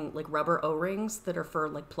using like rubber O-rings that are for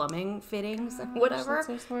like plumbing fittings and whatever. That's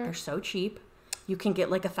so smart. They're so cheap. You can get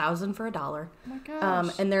like 1,000 for $1. Oh my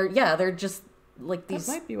gosh. And they're just like these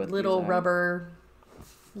might be what little these are.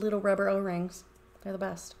 rubber O-rings. They're the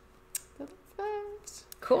best. Perfect.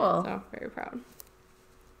 Cool. So very proud.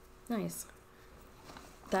 Nice.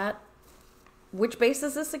 Which base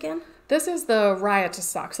is this again? This is the Riot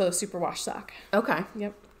sock, so the super wash sock. Okay.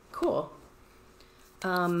 Yep. Cool.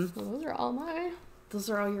 Well, those are all my. Those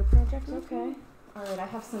are all your projects? Okay. All right, I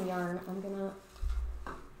have some yarn I'm going to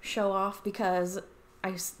show off because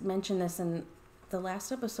I mentioned this in the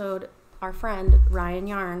last episode. Our friend, Ryan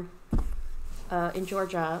Yarn, in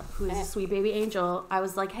Georgia, who is a sweet baby angel, I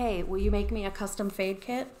was like, hey, will you make me a custom fade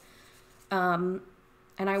kit? And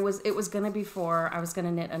it was going to be I was going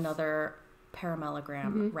to knit another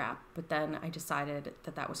parallelogram wrap, but then I decided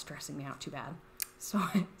that was stressing me out too bad. So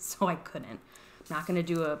I couldn't. I'm not going to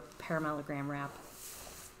do a parallelogram wrap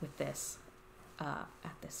with this at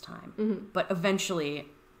this time. But eventually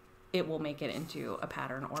it will make it into a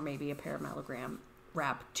pattern or maybe a parallelogram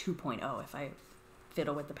wrap 2.0 if I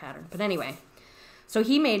fiddle with the pattern. But anyway, so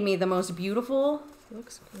he made me the most beautiful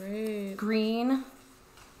Looks great. green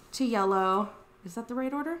to yellow. Is that the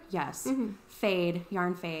right order? Yes. Fade,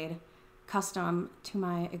 yarn fade, custom to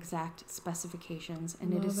my exact specifications.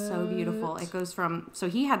 And it is so beautiful. It goes from, so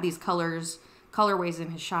he had these colorways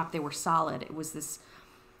in his shop. They were solid. It was this,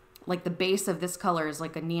 like the base of this color is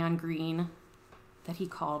like a neon green that he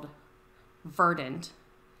called verdant.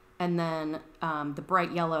 And then the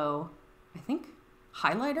bright yellow, I think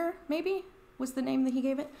highlighter maybe was the name that he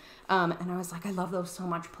gave it. And I was like, I love those so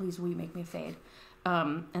much. Please, will you make me a fade?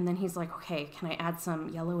 And then he's like, okay, can I add some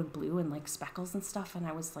yellow and blue and like speckles and stuff? And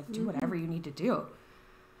I was like, do whatever you need to do.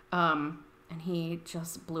 And he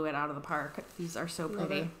just blew it out of the park. These are so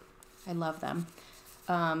pretty. I love them.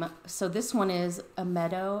 So this one is a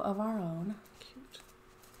meadow of our own. Cute.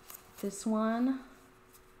 This one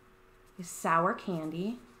is sour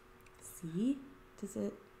candy. See? Does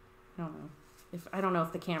it? I don't know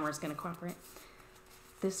if the camera is going to cooperate.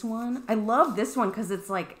 This one, I love this one because it's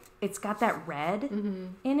like, it's got that red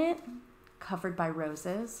in it, covered by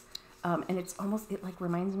roses. And it's almost, it like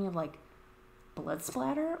reminds me of like blood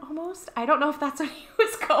splatter almost. I don't know if that's what he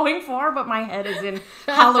was going for, but my head is in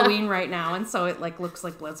Halloween right now. And so it like looks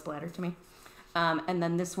like blood splatter to me. And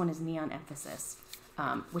then this one is neon emphasis,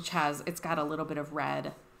 which it's got a little bit of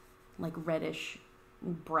red, like reddish,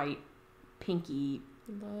 bright, pinky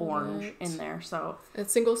orange in there. So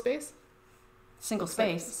it's single space? Single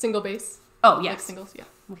space. Single base. Oh, yes. Like singles, yeah.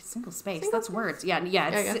 Wait, single space. Single That's space. words. Yeah,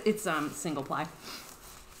 it's single ply.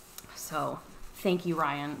 So thank you,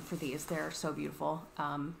 Ryan, for these. They're so beautiful.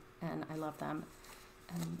 And I love them.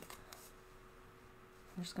 And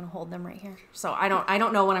I'm just gonna hold them right here. So I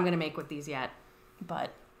don't know what I'm gonna make with these yet, but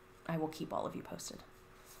I will keep all of you posted.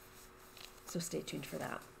 So stay tuned for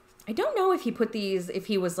that. I don't know if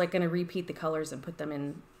he was like gonna repeat the colors and put them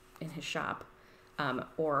in his shop,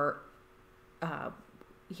 or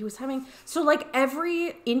he was having, so like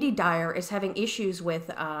every indie dyer is having issues with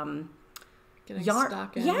Getting yarn,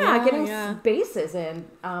 stock in. getting bases in.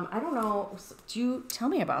 I don't know. Do you tell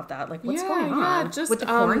me about that? Like what's going on just with the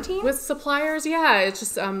quarantine? With suppliers, yeah, it's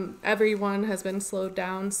just everyone has been slowed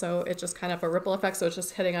down, so it's just kind of a ripple effect. So it's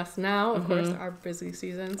just hitting us now. Of course, our busy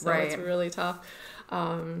season, so it's really tough.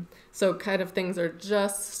 So kind of things are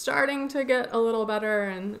just starting to get a little better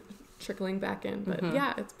and trickling back in, but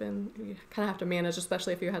yeah, it's been, you kind of have to manage,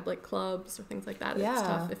 especially if you had like clubs or things like that. It's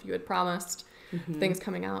tough if you had promised things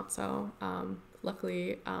coming out. So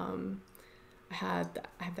luckily I have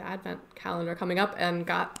the advent calendar coming up and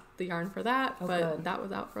got the yarn for that, but that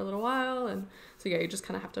was out for a little while, and so yeah, you just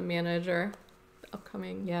kind of have to manage your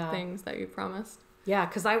upcoming things that you promised. Yeah,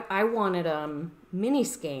 because I wanted mini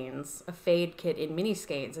skeins, a fade kit in mini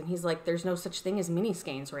skeins, and he's like, there's no such thing as mini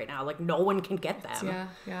skeins right now. Like, no one can get them. Yeah,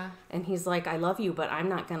 yeah. And he's like, I love you, but I'm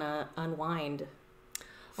not going to unwind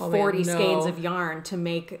 40 skeins of yarn to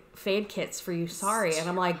make fade kits for you. Sorry. And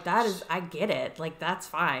I'm like, I get it. Like, that's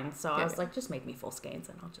fine. So I was like, just make me full skeins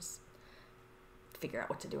and I'll just figure out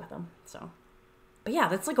what to do with them. So, but yeah,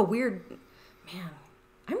 that's like a weird, man,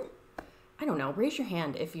 I don't know. Raise your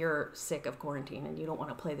hand if you're sick of quarantine and you don't want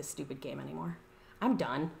to play this stupid game anymore. I'm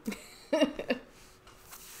done. That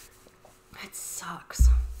sucks.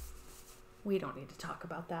 We don't need to talk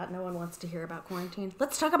about that. No one wants to hear about quarantine.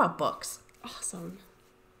 Let's talk about books. Awesome.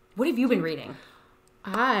 What have you been reading?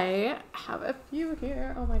 I have a few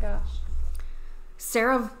here. Oh my gosh.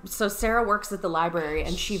 Sarah works at the library,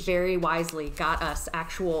 and she very wisely got us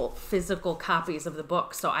actual physical copies of the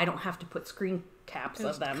book, so I don't have to put screen caps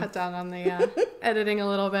of them. Cut down on the editing a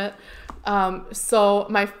little bit. So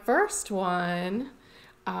my first one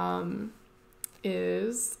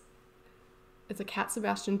it's a Cat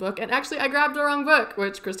Sebastian book, and actually I grabbed the wrong book,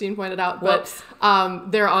 which Christine pointed out. Whoops.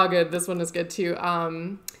 But they're all good. This one is good too.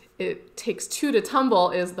 It Takes Two to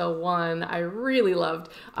Tumble is the one I really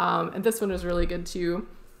loved, and this one was really good too.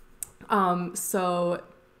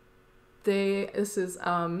 This is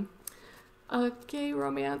a gay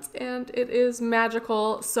romance, and it is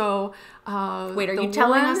magical. So, wait, are you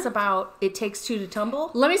telling us about It Takes Two to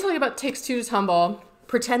Tumble? Let me tell you about Takes Two to Tumble.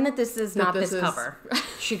 Pretend that this is not this cover.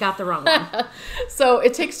 She got the wrong one. So,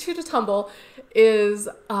 It Takes Two to Tumble is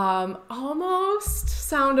almost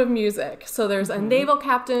Sound of Music. So there's a naval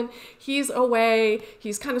captain. He's away.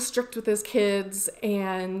 He's kind of strict with his kids,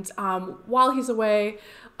 and while he's away,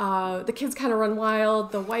 the kids kind of run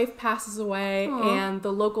wild. The wife passes away, and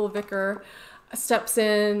the local vicar steps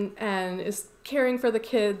in and is caring for the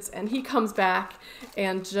kids, and he comes back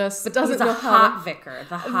and just doesn't know how hot vicar.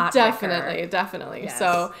 The hot vicar. Definitely. Yes.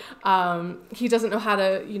 So he doesn't know how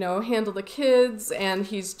to, handle the kids, and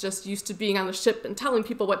he's just used to being on the ship and telling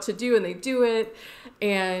people what to do, and they do it.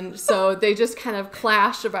 And so they just kind of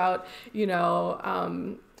clash about,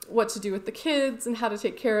 what to do with the kids and how to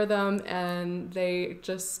take care of them, and they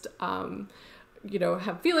just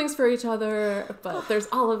have feelings for each other, but there's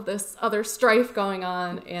all of this other strife going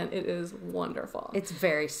on, and it is wonderful. It's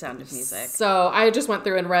very Sound of Music. So I just went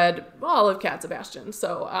through and read all of Cat Sebastian.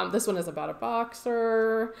 So this one is about a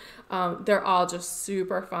boxer. They're all just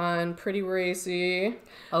super fun, pretty racy.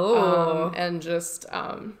 And just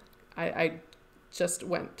I just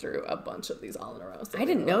went through a bunch of these all in a row. So I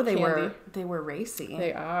didn't know they were racy.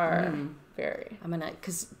 They are very. I'm gonna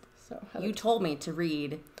you told me to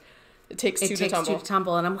read It Takes Two to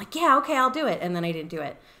Tumble, and I'm like, yeah, okay, I'll do it, and then I didn't do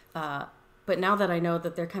it. But now that I know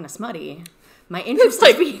that they're kind of smutty, my interest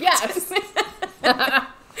is like, yes.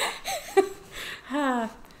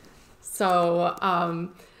 So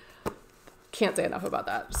can't say enough about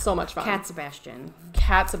that. So much fun. Cat Sebastian.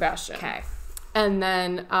 Okay. And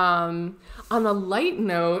then on a light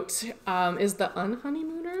note is The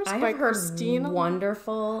Unhoneymooners by Christine.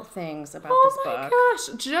 Wonderful things about this book. Oh my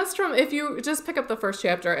gosh. If you just pick up the first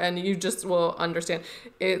chapter and you just will understand.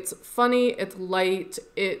 It's funny, it's light,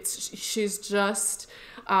 she's just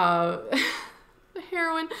the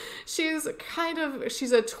heroine. She's a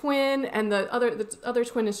twin, and the other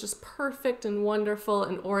twin is just perfect and wonderful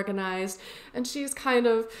and organized, and she's kind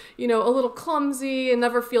of a little clumsy and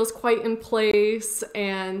never feels quite in place,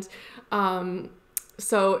 and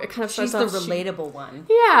so it kind of she's the relatable one.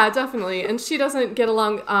 Yeah, definitely. And she doesn't get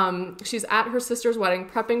along. She's at her sister's wedding,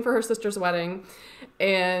 prepping for her sister's wedding,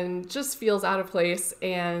 and just feels out of place,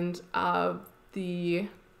 and the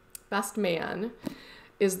best man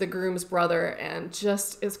is the groom's brother, and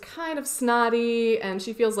just is kind of snotty, and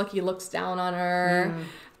she feels like he looks down on her.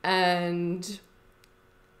 And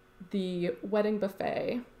the wedding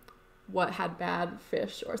buffet had bad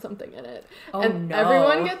fish or something in it. And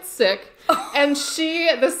everyone gets sick. And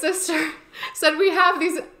the sister said, we have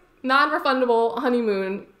these non-refundable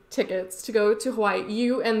honeymoon tickets to go to Hawaii.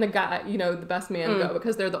 You and the guy, the best man go,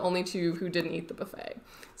 because they're the only two who didn't eat the buffet.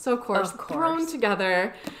 So of course thrown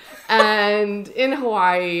together and in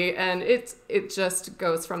Hawaii, and it just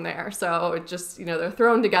goes from there. So it just, they're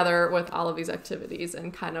thrown together with all of these activities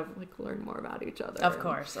and kind of like learn more about each other. Of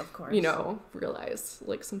course. Realize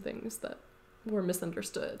like some things that were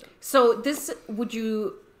misunderstood. So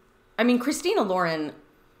Christina Lauren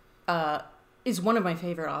is one of my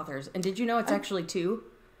favorite authors. And did you know it's actually two?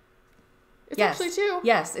 It's actually two?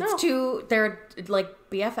 Yes, it's two. They're like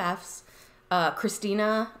BFFs.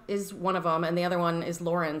 Christina is one of them, and the other one is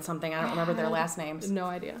Lauren something. I don't remember their last names. No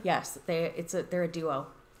idea. Yes, they're a duo.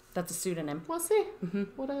 That's a pseudonym. We'll see.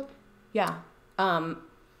 Mm-hmm. Yeah.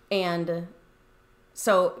 And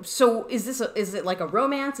so is it like a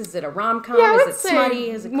romance? Is it a rom-com? Yeah, is it smutty?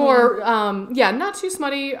 Is it more, not too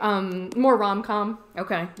smutty, more rom-com.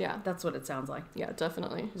 Okay. Yeah. That's what it sounds like. Yeah,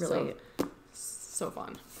 definitely. Really. So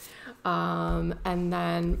fun. And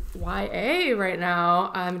then YA right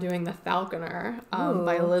now, I'm doing The Falconer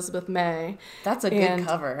by Elizabeth May. That's a good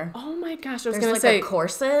cover. Oh my gosh, I was There's going like to say a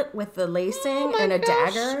corset with the lacing and a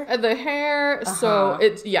dagger. And the hair. So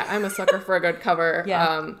I'm a sucker for a good cover.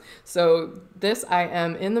 Yeah. So this I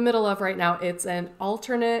am in the middle of right now. It's an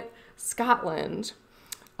alternate Scotland,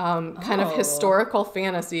 kind of historical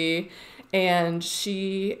fantasy. And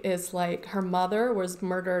she is like, her mother was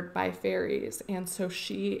murdered by fairies. And so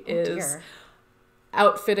she is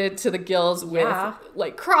outfitted to the gills with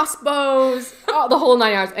like crossbows, the whole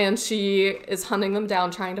 9 yards. And she is hunting them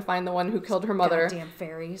down, trying to find the one who killed her mother. Goddamn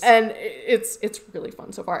fairies. And it's really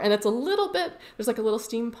fun so far. And it's a little bit, there's like a little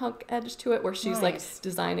steampunk edge to it where she's like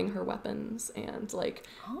designing her weapons and like,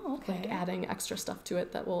 like adding extra stuff to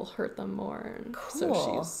it that will hurt them more. And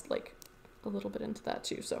so she's like a little bit into that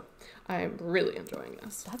too. So I'm really enjoying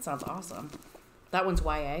this. That sounds awesome. That one's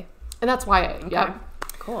YA. And that's YA. Okay. Yeah.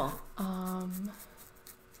 Cool.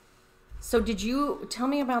 So did you tell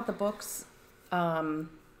me about the books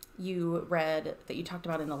you read that you talked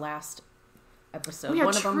about in the last episode? Yeah,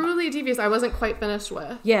 Truly Devious. I wasn't quite finished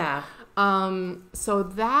with. Yeah. So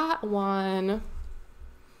that one, I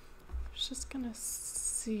was just gonna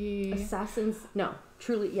see.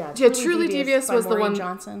 Truly Devious was the one.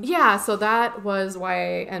 Johnson. Yeah, so that was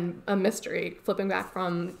YA and a mystery, flipping back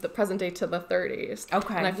from the present day to the 30s.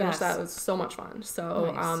 Okay. And I finished that. It was so much fun.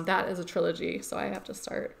 So nice. That is a trilogy. So I have to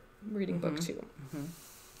start reading book 2. Mm-hmm.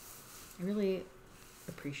 I really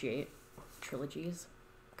appreciate trilogies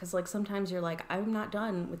because like sometimes you're like, I'm not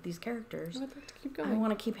done with these characters. I'd like to keep going. I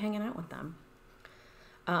want to keep hanging out with them.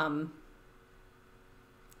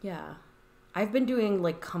 Yeah. I've been doing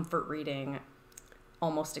like comfort reading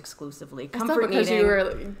almost exclusively. Comfort because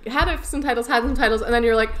reading. you had some titles, and then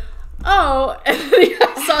you're like, oh, and then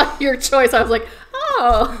I saw your choice. I was like,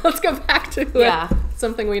 oh, let's go back to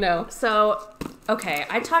something we know. So, okay,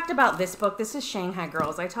 I talked about this book. This is Shanghai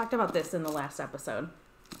Girls. I talked about this in the last episode.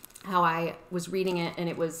 How I was reading it and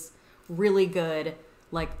it was really good,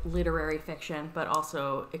 like literary fiction, but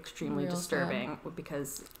also extremely disturbing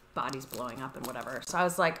because bodies blowing up and whatever. So I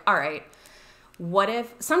was like, all right, what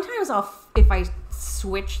if sometimes if I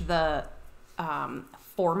switch the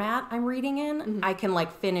format I'm reading in, I can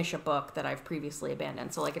like finish a book that I've previously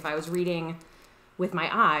abandoned. So like if I was reading with my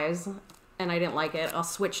eyes and I didn't like it, I'll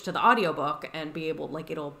switch to the audiobook and be able, like,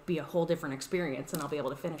 it'll be a whole different experience and I'll be able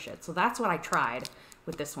to finish it. So that's what I tried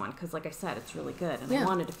with this one because like I said, it's really good and I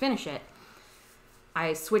wanted to finish it.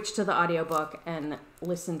 I switched to the audiobook and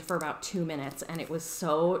listened for about 2 minutes and it was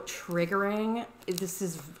so triggering. This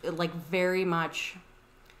is like very much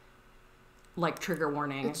like trigger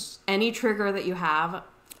warning. Any trigger that you have,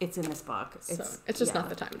 it's in this book. It's just not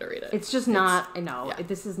the time to read it. It's just not,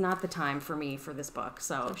 this is not the time for me for this book.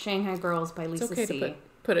 So Shanghai Girls by Lisa okay C. to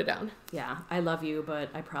put it down. Yeah, I love you, but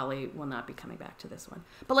I probably will not be coming back to this one.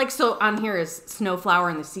 But like, so on here is Snowflower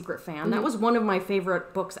and the Secret Fan. That was one of my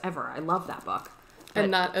favorite books ever. I love that book. And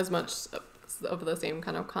not as much of the same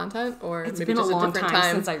kind of content, or it's maybe been just a long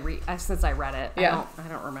time since I read it. Yeah. I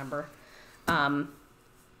don't remember.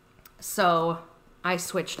 So I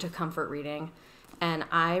switched to comfort reading, and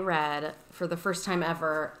I read for the first time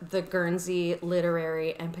ever the Guernsey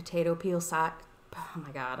Literary and Potato Peel Oh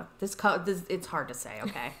my God, this it's hard to say.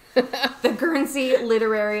 Okay, the Guernsey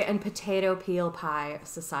Literary and Potato Peel Pie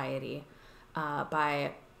Society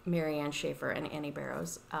by Marianne Schaefer and Annie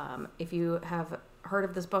Barrows. If you have heard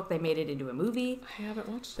of this book, they made it into a movie. I haven't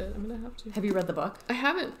watched it. I'm gonna have to. Have you read the book? I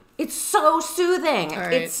haven't. It's so soothing. All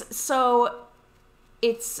right.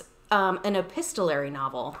 It's an epistolary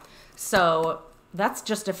novel. So that's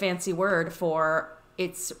just a fancy word for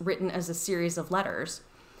it's written as a series of letters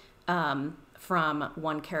from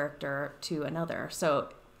one character to another. So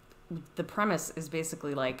the premise is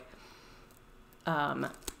basically like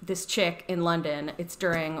this chick in London, it's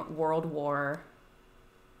during World War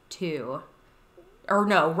II, or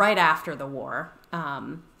no, right after the war.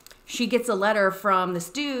 She gets a letter from this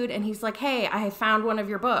dude and he's like, hey, I have found one of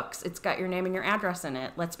your books. It's got your name and your address in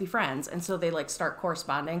it. Let's be friends. And so they like start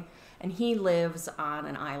corresponding, and he lives on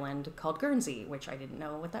an island called Guernsey, which I didn't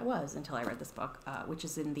know what that was until I read this book, which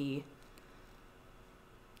is in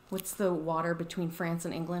what's the water between France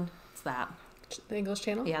and England? It's that. The English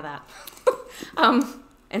Channel? Yeah, that.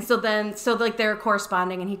 And so they're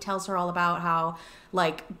corresponding, and he tells her all about how,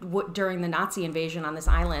 like, during the Nazi invasion on this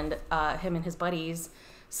island, him and his buddies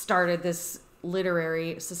started this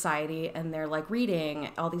literary society, and they're like reading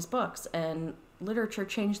all these books, and literature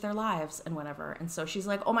changed their lives and whatever. And so she's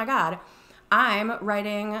like, oh my God, I'm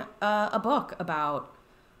writing a book about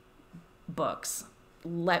books.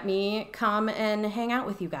 Let me come and hang out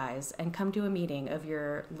with you guys and come to a meeting of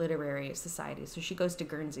your literary society. So she goes to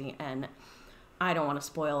Guernsey, and I don't want to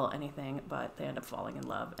spoil anything, but they end up falling in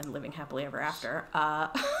love and living happily ever after.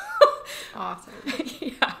 Awesome.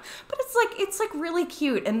 Yeah, but it's like really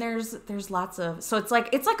cute, and there's lots of, so it's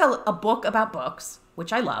like a book about books,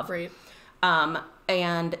 which I love. Great.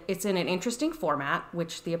 And it's in an interesting format,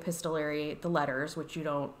 which the letters, which you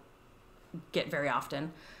don't get very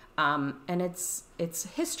often. And it's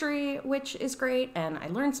history, which is great, and I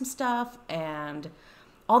learned some stuff, and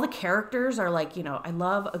all the characters are like, you know, I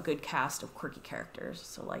love a good cast of quirky characters.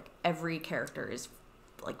 So like every character is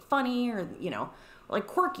like funny, or, you know, like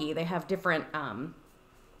quirky. They have different,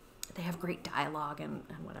 they have great dialogue and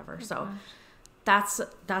whatever. Oh, so gosh.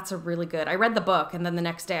 that's a really good, I read the book, and then the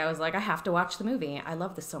next day I was like, I have to watch the movie. I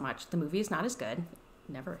love this so much. The movie is not as good.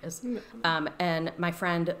 Never is. And my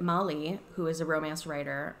friend Molly, who is a romance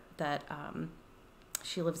writer that,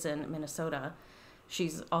 she lives in Minnesota,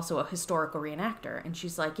 she's also a historical reenactor, and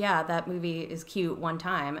she's like, yeah, that movie is cute one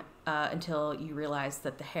time, until you realize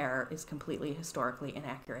that the hair is completely historically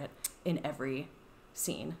inaccurate in every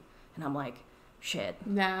scene. And I'm like, shit,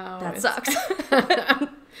 No, that it's- sucks.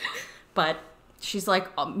 But she's like,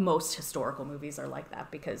 most historical movies are like that,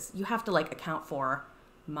 because you have to like account for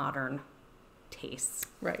modern tastes,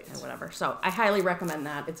 Right. and whatever. So I highly recommend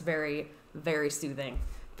that. It's very, very soothing.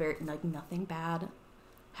 Very, like, nothing bad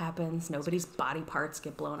happens. Nobody's body parts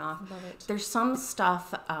get blown off. Love it. There's some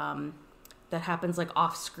stuff that happens like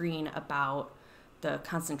off screen about the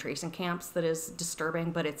concentration camps that is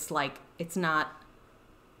disturbing, but it's like, it's not,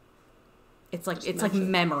 it's like, it's like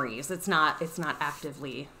memories. It's not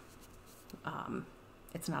actively,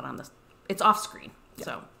 it's not on the, it's off screen. Yeah.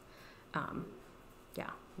 So,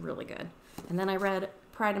 yeah, really good. And then I read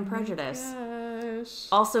Pride and Prejudice. Gosh.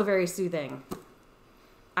 Also very soothing.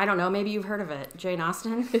 I don't know, maybe you've heard of it. Jane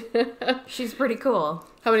Austen. She's pretty cool.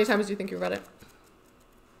 How many times do you think you read it?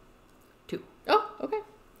 2. Oh, okay.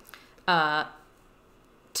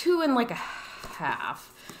 2 and like a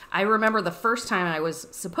half. I remember the first time I was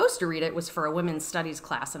supposed to read it was for a women's studies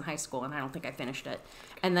class in high school, and I don't think I finished it.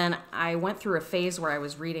 And then I went through a phase where I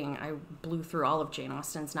blew through all of Jane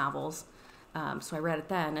Austen's novels. So I read it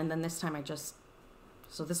then, and then this time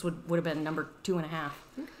so this would have been number 2.5. Okay.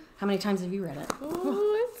 How many times have you read it?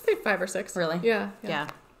 Oh, I'd say 5 or 6. Really? Yeah.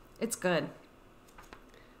 It's good.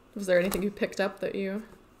 Was there anything you picked up that you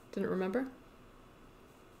didn't remember?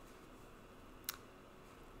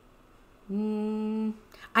 I'm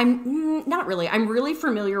not really. I'm really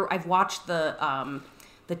familiar. I've watched the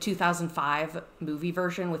 2005 movie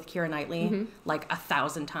version with Keira Knightley like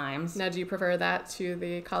 1,000 times. Now, do you prefer that to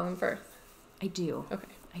the Colin Firth? I do. Okay.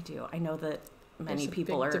 I do. I know that many There's a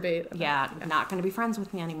people big are debate about not going to be friends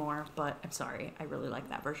with me anymore, but I'm sorry. I really like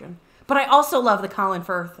that version. But I also love the Colin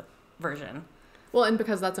Firth version. Well, and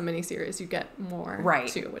because that's a miniseries, you get more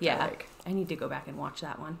too, which I like. I need to go back and watch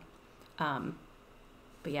that one.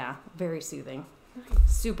 But yeah, very soothing.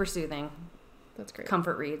 Nice. Super soothing. That's great.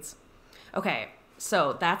 Comfort reads. Okay,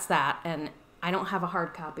 so that's that, and I don't have a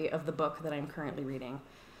hard copy of the book that I'm currently reading,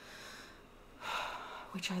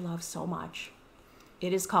 which I love so much.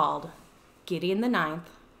 It is called Gideon the Ninth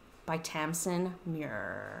by Tamsin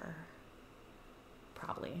Muir.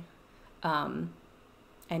 Probably.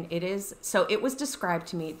 And it is, so it was described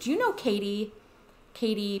to me. Do you know Katie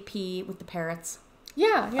P with the parrots?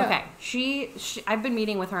 Yeah. Okay. She I've been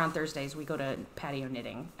meeting with her on Thursdays. We go to patio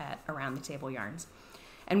knitting at Around the Table Yarns.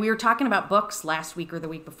 And we were talking about books last week or the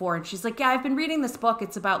week before, and she's like, yeah, I've been reading this book.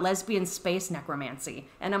 It's about lesbian space necromancy.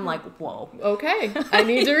 And I'm like, whoa. Okay. I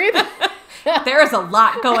need to read that. There is a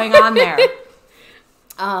lot going on there.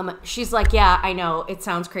 She's like, yeah, I know. It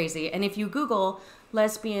sounds crazy. And if you Google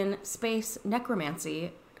lesbian space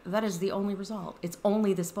necromancy, that is the only result. It's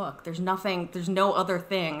only this book. There's no other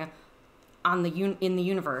thing in the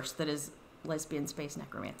universe that is lesbian space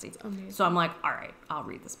necromancy. Amazing. So I'm like, all right, I'll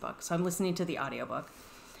read this book. So I'm listening to the audiobook.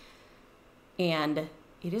 And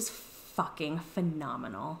it is fucking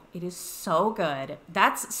phenomenal. It is so good.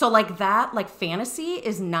 Fantasy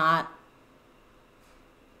is not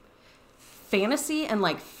fantasy, and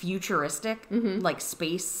like futuristic, like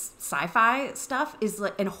space sci-fi stuff is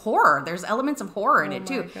like, and horror. There's elements of horror in it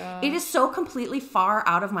too. God. It is so completely far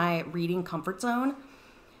out of my reading comfort zone.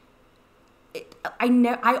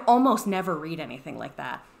 I almost never read anything like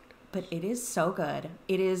that, but it is so good.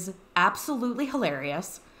 It is absolutely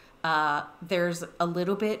hilarious. There's a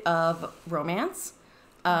little bit of romance.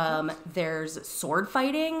 There's sword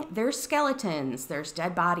fighting, there's skeletons, there's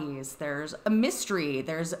dead bodies, there's a mystery,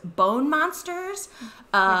 there's bone monsters,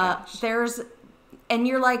 there's, and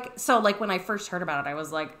you're like, so like when I first heard about it, I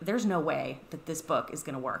was like, there's no way that this book is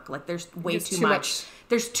going to work. Like there's way too much.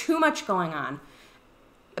 There's too much going on,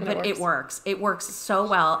 but it works. It works so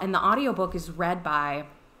well. And the audiobook is read by,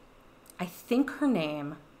 I think her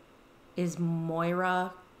name is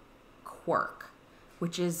Moira Quirk,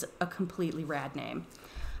 which is a completely rad name.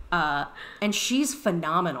 And she's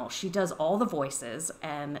phenomenal. She does all the voices,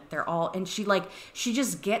 and they're all, and she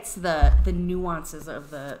just gets the nuances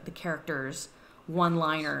of the characters,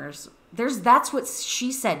 one-liners. That's what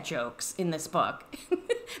she said jokes in this book.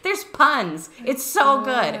 There's puns. It's so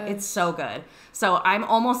good. It's so good. So I'm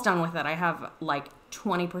almost done with it. I have like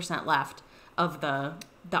 20% left of the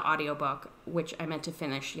audiobook, which I meant to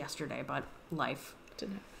finish yesterday, but life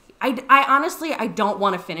didn't happen. I honestly, I don't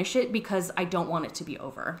want to finish it because I don't want it to be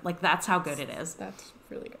over. Like, that's how good it is. That's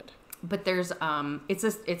really good. But there's,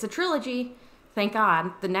 it's a trilogy. Thank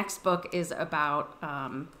God. The next book is about,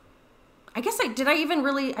 I guess I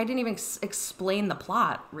didn't even explain the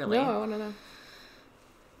plot, really. No, I want to know.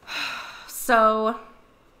 So,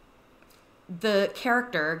 the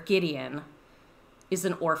character, Gideon, is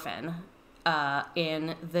an orphan,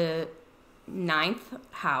 in the 9th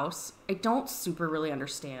house. I don't super really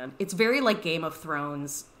understand. It's very like Game of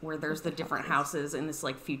Thrones, where there's the different houses in this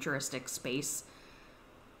like futuristic space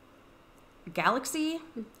galaxy.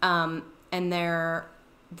 And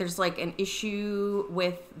there's like an issue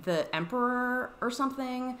with the emperor or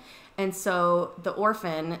something. And so the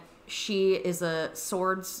orphan, she is a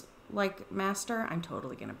swords like master. I'm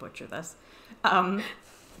totally gonna butcher this.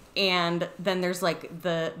 And then there's like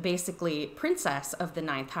the basically princess of the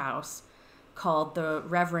 9th house, called the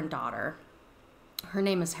Reverend Daughter. Her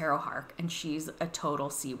name is Harrowhark, and she's a total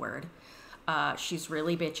C-word. She's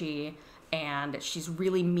really bitchy, and she's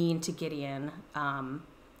really mean to Gideon.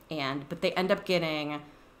 But they end up getting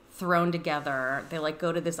thrown together. They like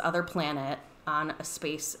go to this other planet on a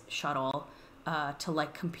space shuttle to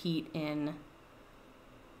like compete in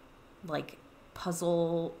like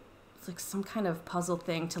puzzle. It's like some kind of puzzle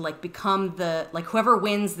thing to like become the like whoever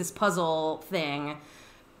wins this puzzle thing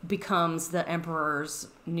becomes the emperor's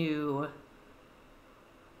new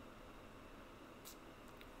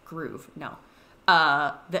groove. No.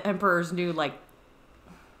 The emperor's new like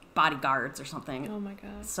bodyguards or something. Oh my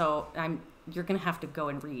god. So you're gonna have to go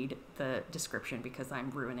and read the description because I'm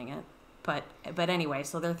ruining it. But anyway,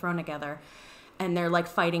 so they're thrown together and they're like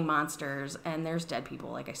fighting monsters, and there's dead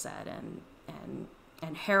people, like I said,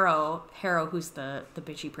 and Harrow, who's the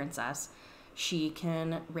bitchy princess, she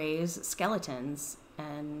can raise skeletons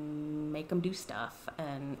and make them do stuff,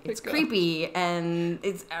 and it's creepy, and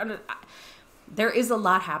there is a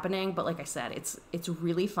lot happening, but like I said, it's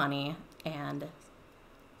really funny, and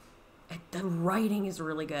the writing is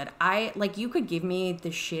really good. You could give me the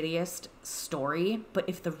shittiest story, but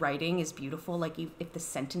if the writing is beautiful, like if the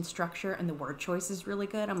sentence structure and the word choice is really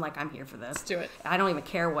good, I'm like, I'm here for this. Let's do it. I don't even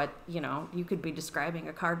care what, you could be describing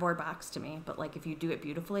a cardboard box to me, but like if you do it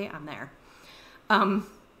beautifully, I'm there.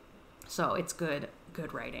 So it's good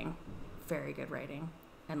writing, very good writing.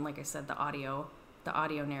 And like I said, the audio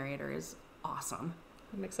narrator is awesome.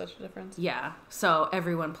 It makes such a difference. Yeah. So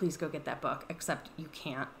everyone, please go get that book, except you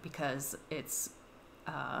can't because it's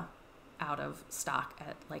out of stock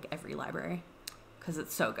at like every library because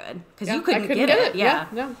it's so good. Because you couldn't get it. Yeah.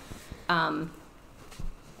 No.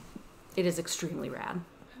 It is extremely rad.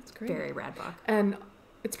 That's great. Very rad book. And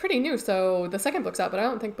it's pretty new. So the second book's out, but I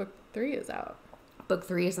don't think book 3 is out. Book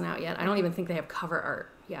 3 isn't out yet. I don't even think they have cover art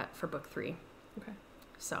yet for book 3. Okay.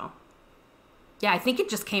 So, yeah, I think it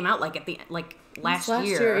just came out like at the last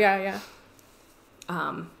year. Yeah.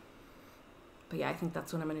 But yeah, I think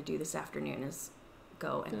that's what I'm going to do this afternoon is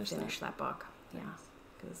go and finish that book. Yeah,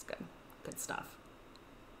 because it's good stuff.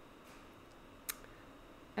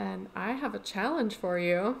 And I have a challenge for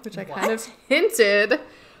you, which I kind of hinted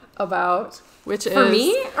about, which is... For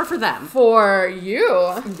me or for them? For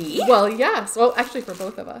you. Me? Well, yes. Well, actually for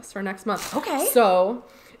both of us for next month. Okay. So,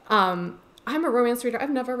 I'm a romance reader. I've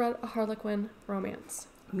never read a Harlequin romance.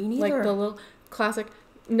 Me neither. Like the little classic.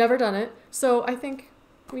 Never done it. So I think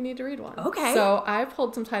we need to read one. Okay. So I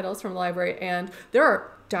pulled some titles from the library, and there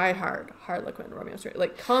are diehard Harlequin romance readers.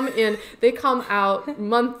 Like they come out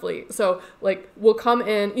monthly. So like we'll come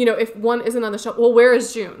in, if one isn't on the shelf, well, where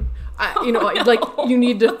is June? You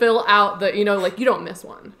need to fill out the, you don't miss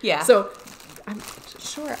one. Yeah. So I'm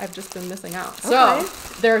sure I've just been missing out. So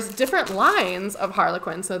there's different lines of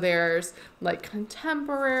Harlequin. So there's like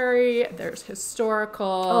contemporary, there's historical.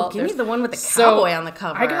 Oh, give me the one with the cowboy on the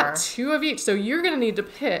cover. I got 2 of each. So you're going to need to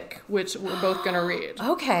pick which we're both going to read.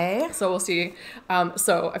 Okay. So we'll see.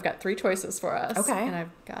 So I've got 3 choices for us. Okay. And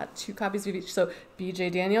I've got 2 copies of each. So BJ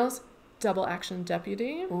Daniels, Double Action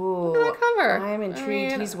Deputy. Ooh. Look at that cover. I'm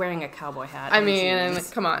intrigued. He's wearing a cowboy hat. I mean,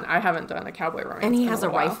 come on. I haven't done a cowboy romance. And he has a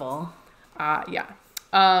rifle. Yeah.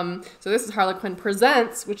 So this is Harlequin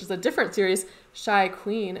Presents, which is a different series. Shy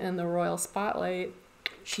Queen in the Royal Spotlight.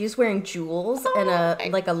 She's wearing jewels and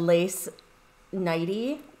a lace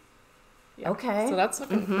nightie. Yeah. Okay. So that's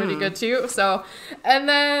looking pretty good too. So, and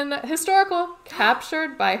then historical,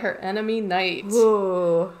 Captured by Her Enemy Knight.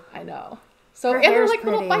 Ooh. I know. So, Her and they're hair's like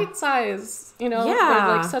little pretty. bite size, you know? Yeah.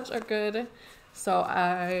 They're like such a good. So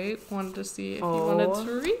I wanted to see if you wanted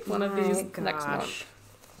to read one of these next month.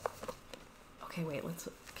 Okay, wait,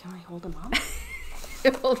 can I hold them up?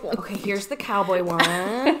 Hold one. Okay, here's the cowboy one.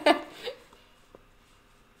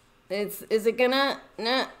 Is it gonna,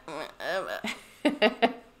 no.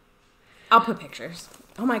 I'll put pictures.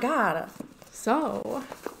 Oh my God. So,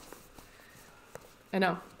 I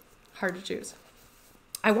know, hard to choose.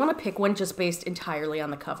 I want to pick one just based entirely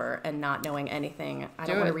on the cover and not knowing anything. I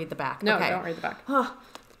don't want to read the back. No, okay. don't read the back.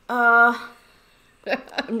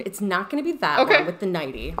 It's not going to be that one with the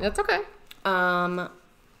nightie. That's okay. I'm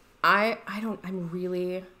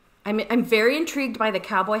very intrigued by the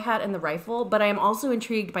cowboy hat and the rifle, but I am also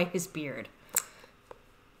intrigued by his beard.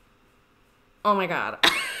 Oh my God.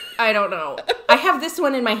 I don't know. I have this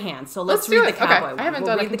one in my hand, so let's read the cowboy one. I haven't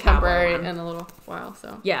done a contemporary in a little while,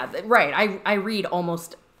 so. Yeah, right. I read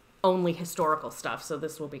almost only historical stuff, so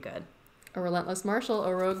this will be good. A relentless marshal,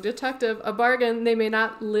 a rogue detective, a bargain they may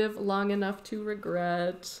not live long enough to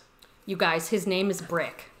regret. You guys, his name is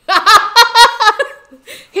Brick.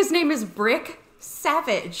 His name is Brick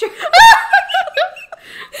Savage.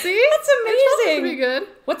 See? That's amazing. Pretty good.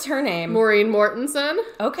 What's her name? Maureen Mortensen.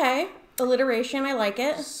 Okay. Alliteration, I like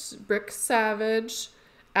it. Brick Savage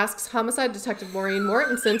asks homicide detective Maureen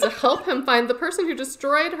Mortensen to help him find the person who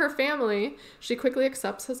destroyed her family. She quickly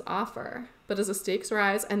accepts his offer. But as the stakes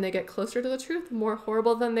rise and they get closer to the truth, more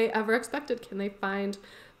horrible than they ever expected, can they find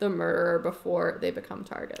the murderer before they become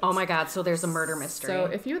targets? Oh my God, so there's a murder mystery. So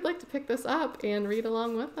if you would like to pick this up and read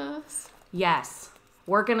along with us. Yes.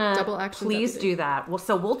 We're gonna please do that. Well,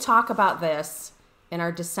 so we'll talk about this in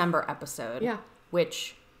our December episode. Yeah.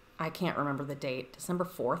 Which I can't remember the date. December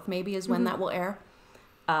 4th maybe is when that will air.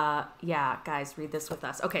 Yeah, guys, read this with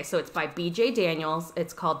us. Okay, so it's by BJ Daniels.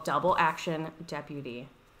 It's called Double Action Deputy.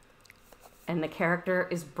 And the character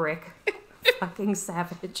is Brick fucking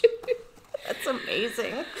Savage. That's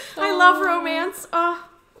amazing. I love romance. Oh.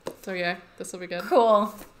 So yeah, this will be good.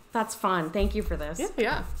 Cool. That's fun. Thank you for this.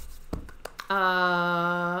 Yeah.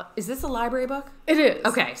 Is this a library book? It is.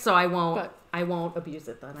 Okay, so I won't abuse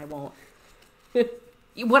it then. I won't.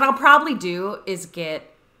 What I'll probably do is get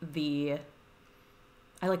I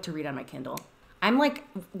like to read on my Kindle. I'm like,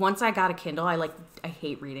 once I got a Kindle, I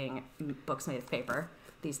hate reading books made of paper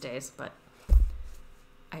these days, but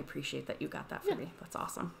I appreciate that you got that for me. That's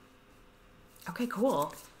awesome. Okay,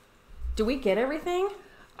 cool. Do we get everything?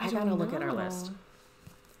 I gotta look at our list.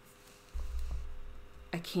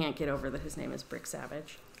 I can't get over that his name is Brick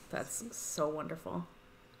Savage. That's so wonderful.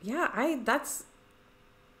 Yeah,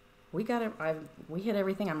 we hit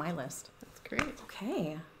everything on my list. That's great.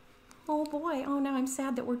 Okay. Oh boy. Oh, now I'm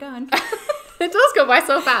sad that we're done. It does go by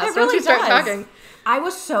so fast once you start talking. I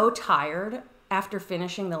was so tired after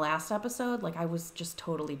finishing the last episode. Like I was just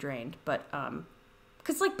totally drained. But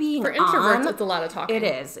because like being for introverts, it's a lot of talking. It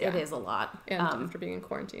is. Yeah. It is a lot. And after being in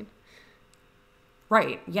quarantine.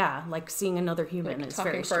 Right. Yeah. Like seeing another human is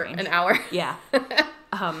very strange. For an hour. Yeah.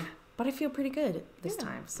 But I feel pretty good this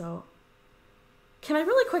time. So can I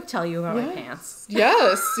really quick tell you about my pants?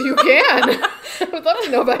 Yes, you can. I would love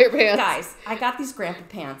to know about your pants. Guys, I got these Grandpa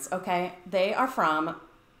pants, okay?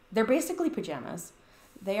 They're basically pajamas.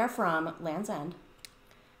 They are from Land's End.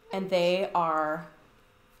 And they're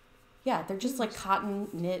just like cotton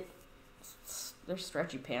knit. They're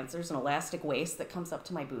stretchy pants. There's an elastic waist that comes up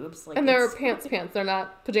to my boobs. And they're pants. They're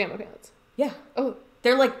not pajama pants. Yeah. Oh.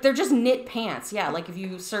 They're just knit pants. Yeah, like if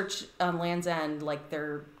you search on Land's End, like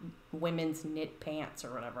they're women's knit pants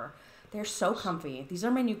or whatever. They're so comfy. These are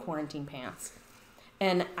my new quarantine pants.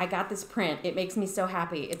 And I got this print. It makes me so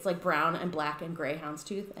happy. It's like brown and black and gray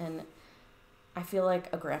houndstooth, and I feel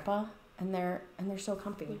like a grandpa, and they're so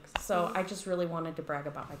comfy. So I just really wanted to brag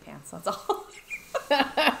about my pants. That's all.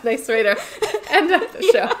 Nice way to end the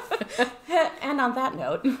show. And on that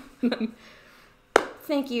note,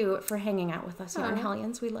 Thank you for hanging out with us, Yarn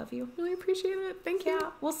Hellions. We love you. Really appreciate it. Thank you.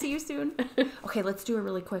 Yeah, we'll see you soon. Okay, let's do a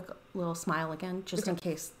really quick little smile again, just in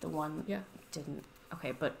case the one didn't.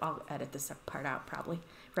 Okay, but I'll edit this part out probably.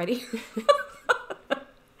 Ready?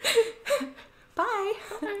 Bye.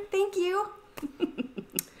 Thank you.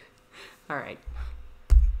 All right.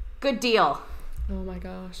 Good deal. Oh my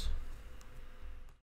gosh.